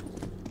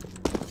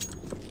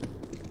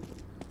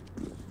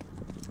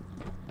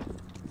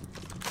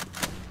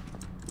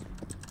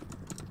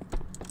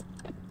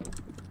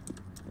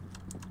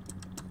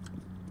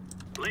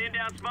 Laying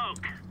down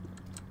smoke.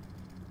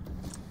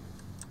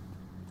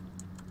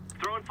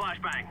 Throwing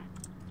flashbang.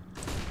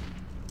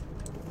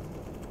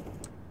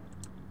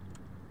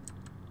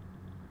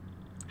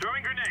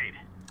 Throwing grenade.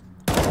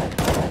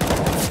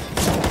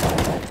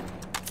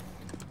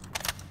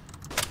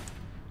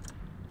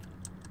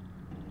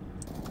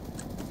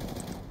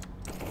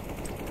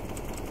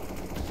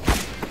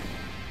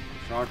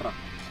 shot ra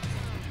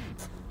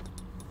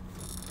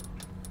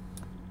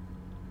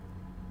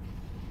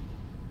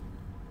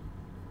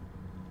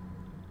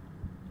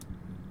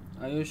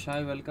Ayush,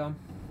 hi, welcome.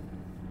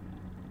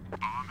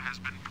 Bomb has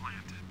been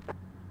planted.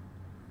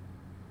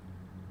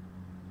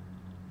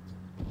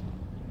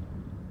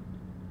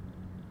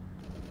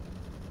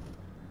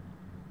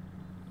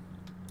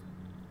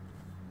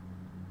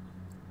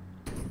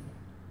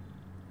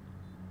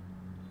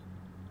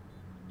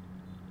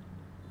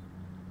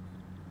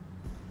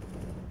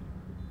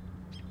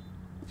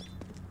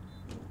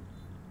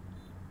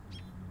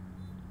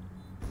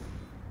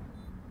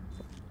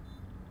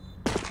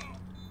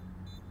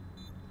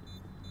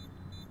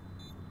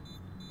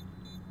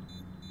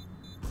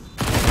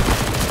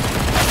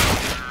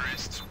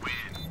 Terrorists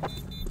win.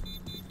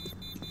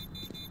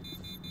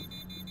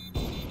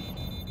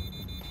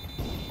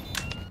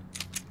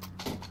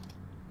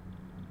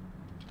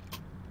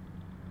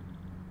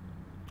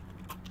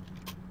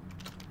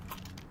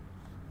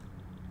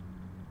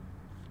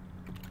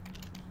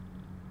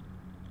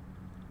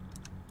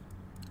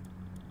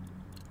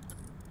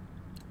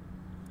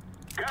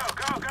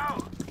 Go!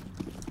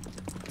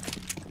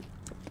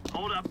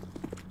 Hold up.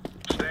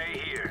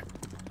 Stay here.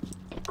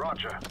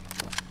 Roger.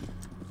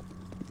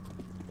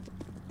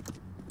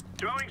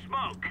 Throwing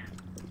smoke.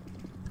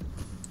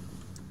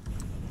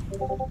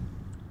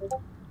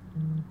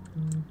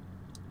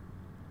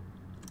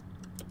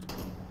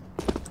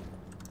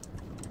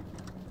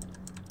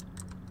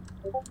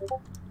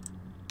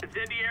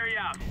 Incendiary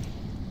out.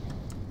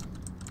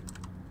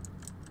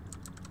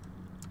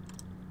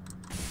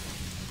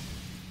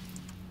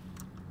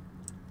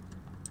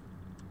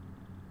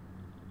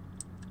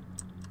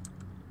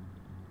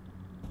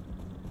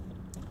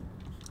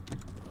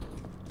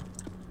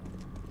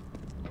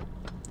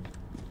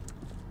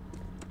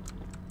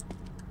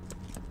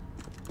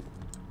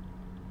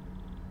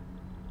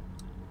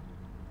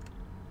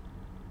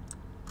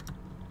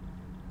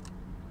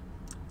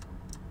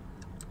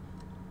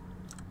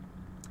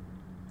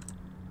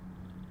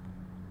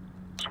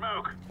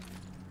 Smoke.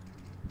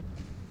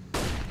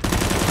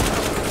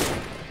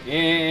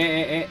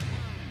 Eh.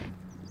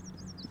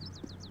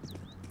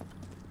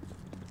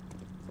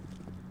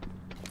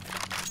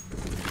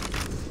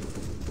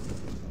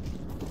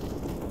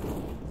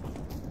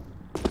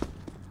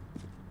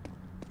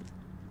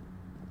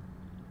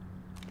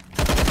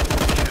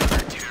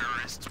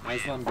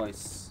 Nice one,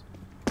 boys.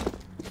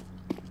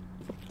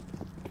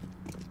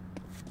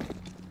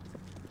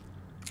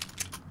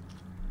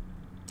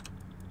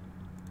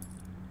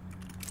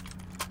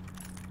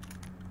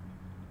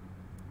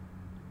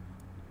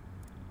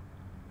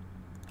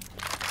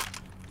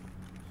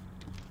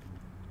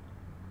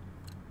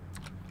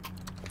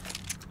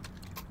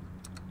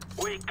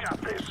 We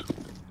got this.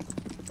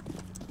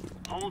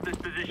 Hold this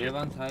position.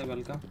 Devant, hi,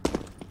 welcome.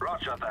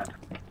 Roger that.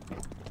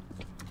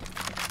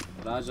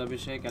 Raj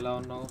Abhishek, hello,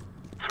 no.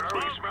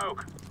 Throwing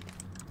smoke.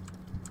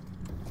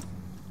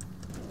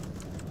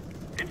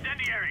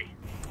 Incendiary.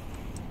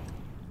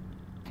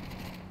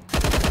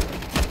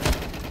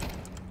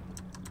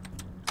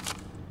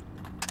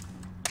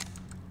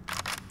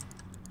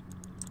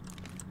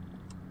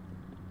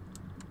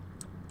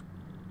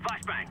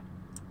 Flashbang.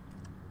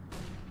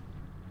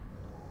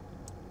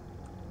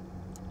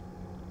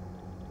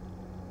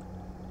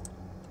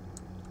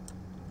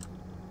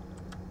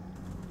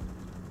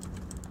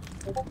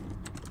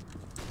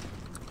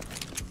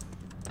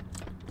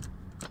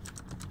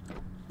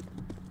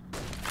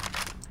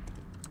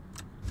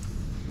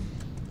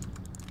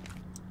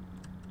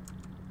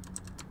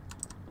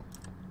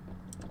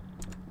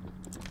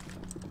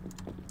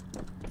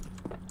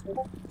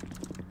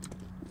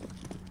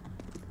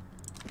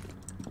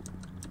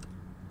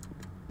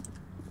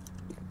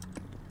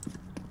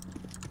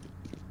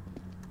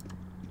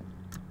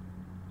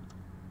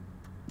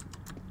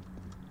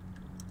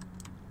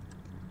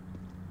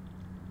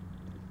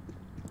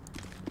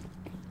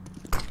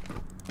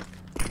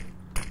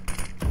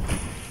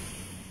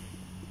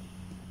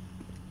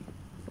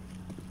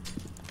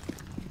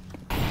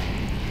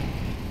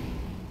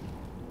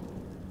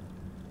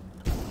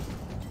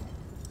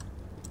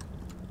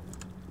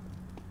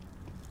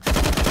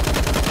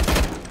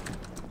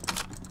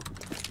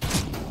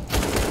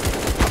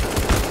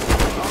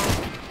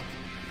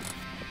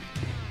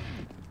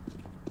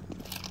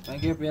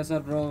 Thank you,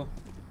 PSR bro.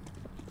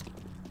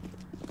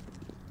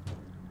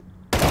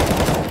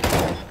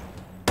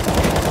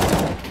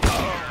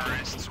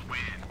 Terrorists win.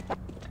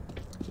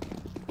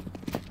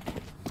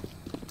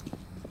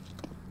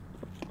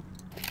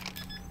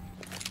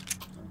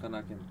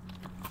 KRAKEN.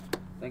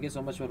 Thank you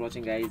so much for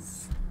watching,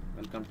 guys.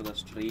 Welcome to the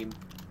stream.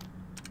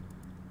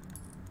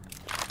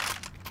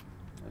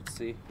 Let's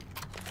see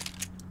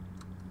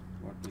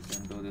what we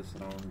can do this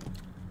round.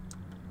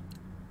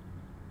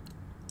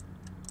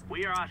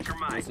 We are Oscar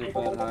Mike.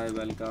 Lucifer, hi,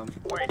 welcome.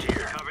 Wait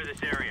here. Cover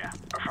this area.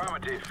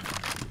 Affirmative.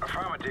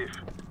 Affirmative.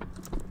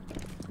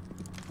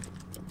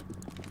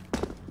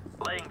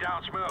 Laying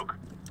down smoke.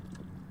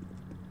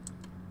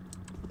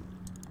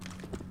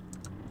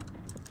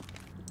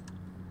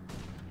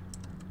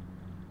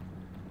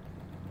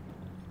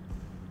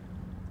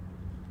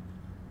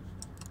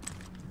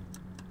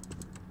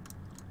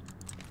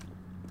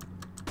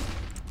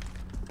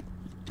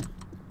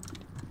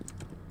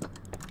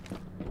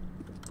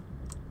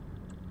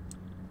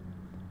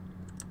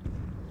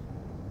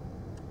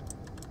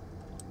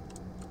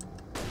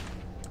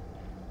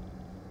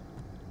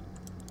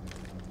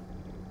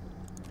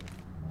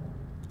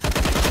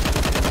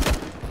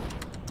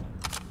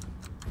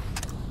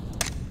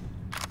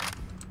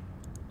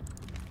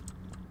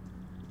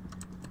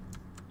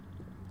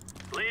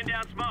 Laying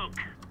down smoke.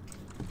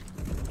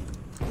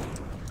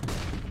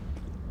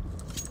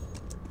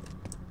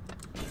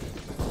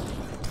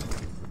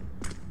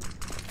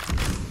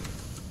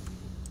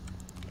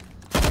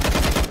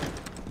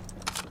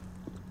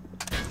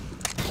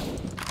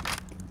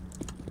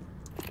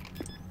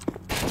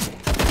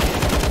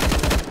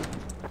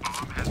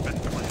 Bomb has been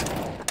planted.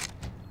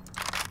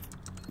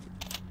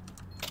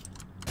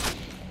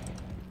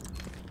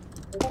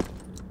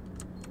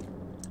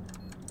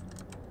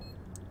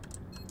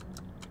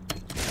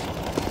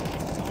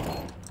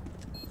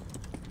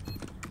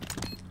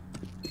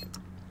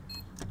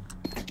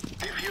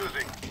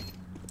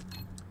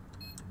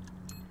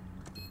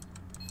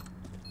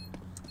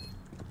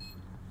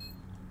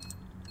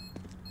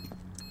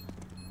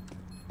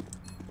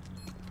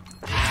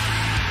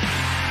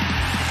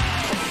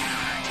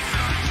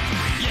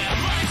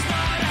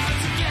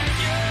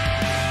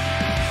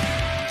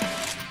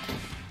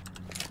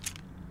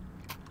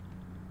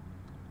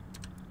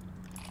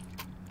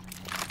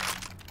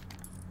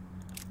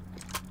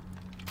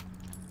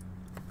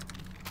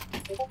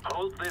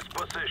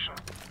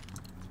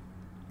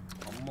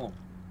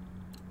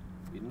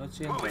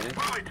 Innocent, Move it,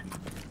 move it.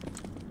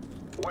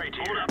 Wait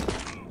here.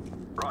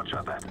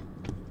 Roger that.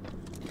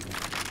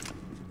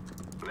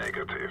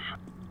 Negative.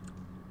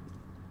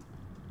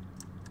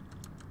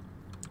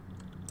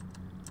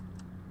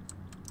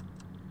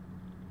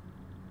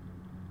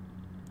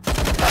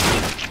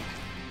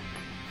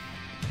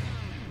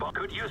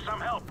 Could use some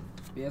help.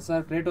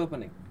 PSR, great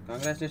opening.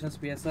 Congratulations,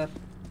 PSR.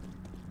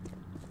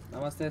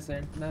 Namaste,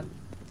 Sentinel.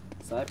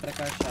 Sai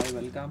Prakash, hi,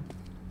 welcome.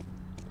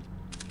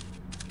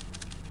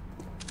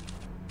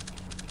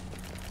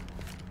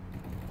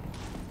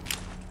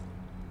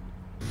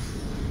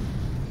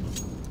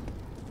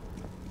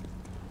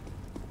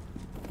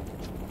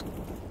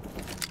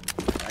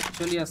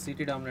 Actually a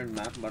city dominant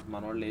map, but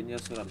manollu em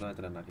chestaro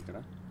ardhamaitala naaku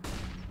ikkada.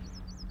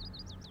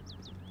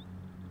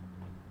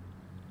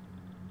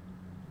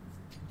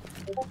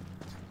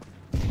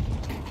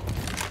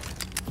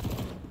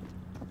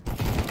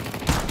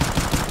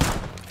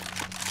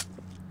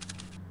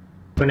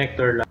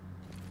 Connector lang.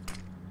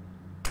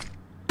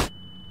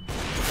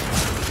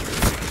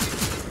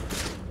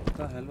 What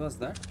the hell was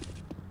that?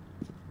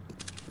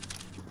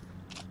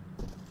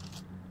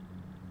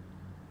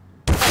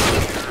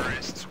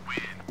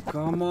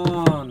 Come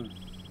on.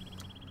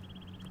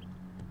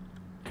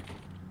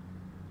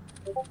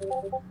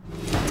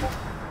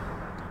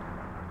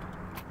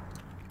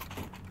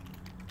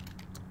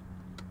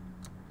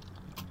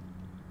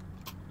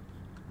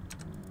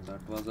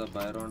 That was a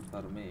buy round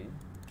for me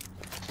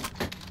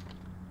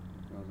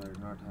because I did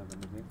not have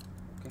anything.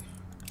 Okay.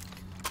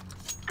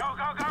 Go,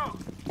 go, go!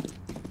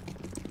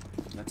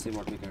 Let's see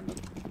what we can do.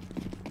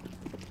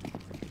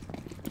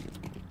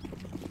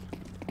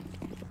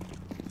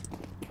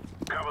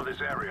 Cover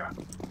this area.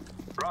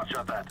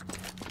 Roger that.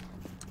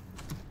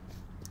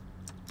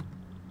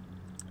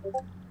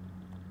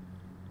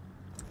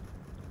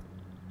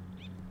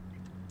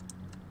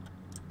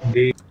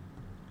 They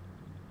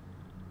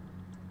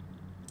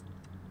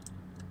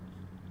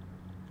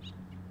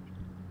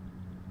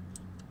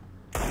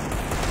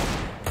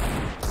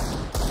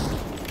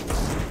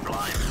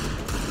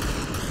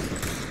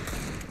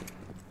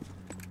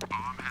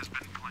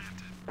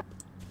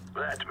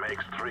That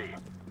makes 3.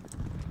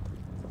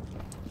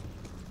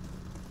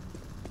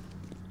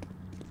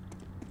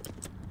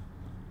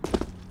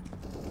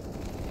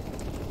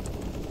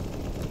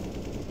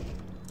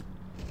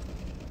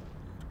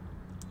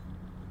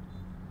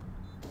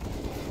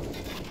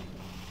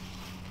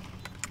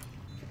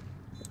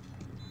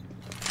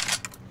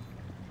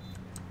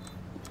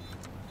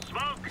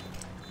 Smoke!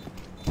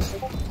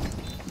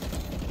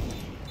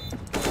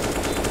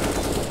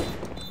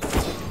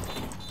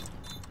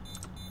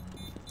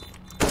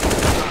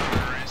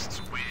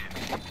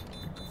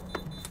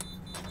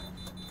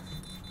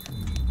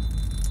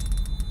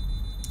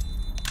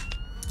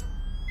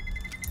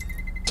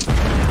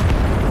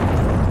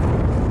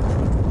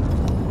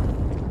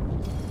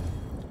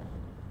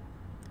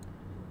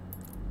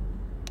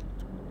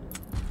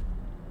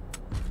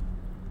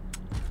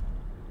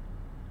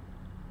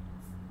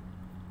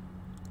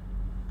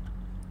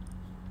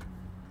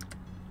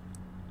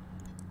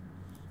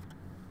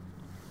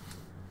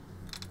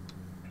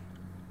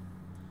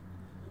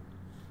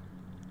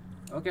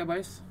 Okay,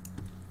 boys.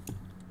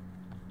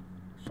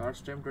 Short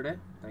stream today.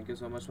 Thank you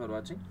so much for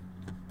watching.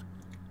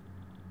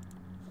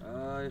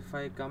 If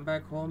I come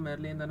back home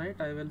early in the night,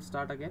 I will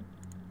start again.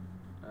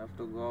 I have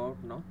to go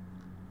out now.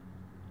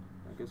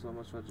 Thank you so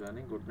much for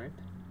joining. Good night.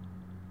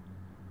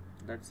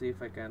 Let's see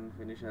if I can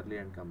finish early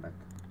and come back.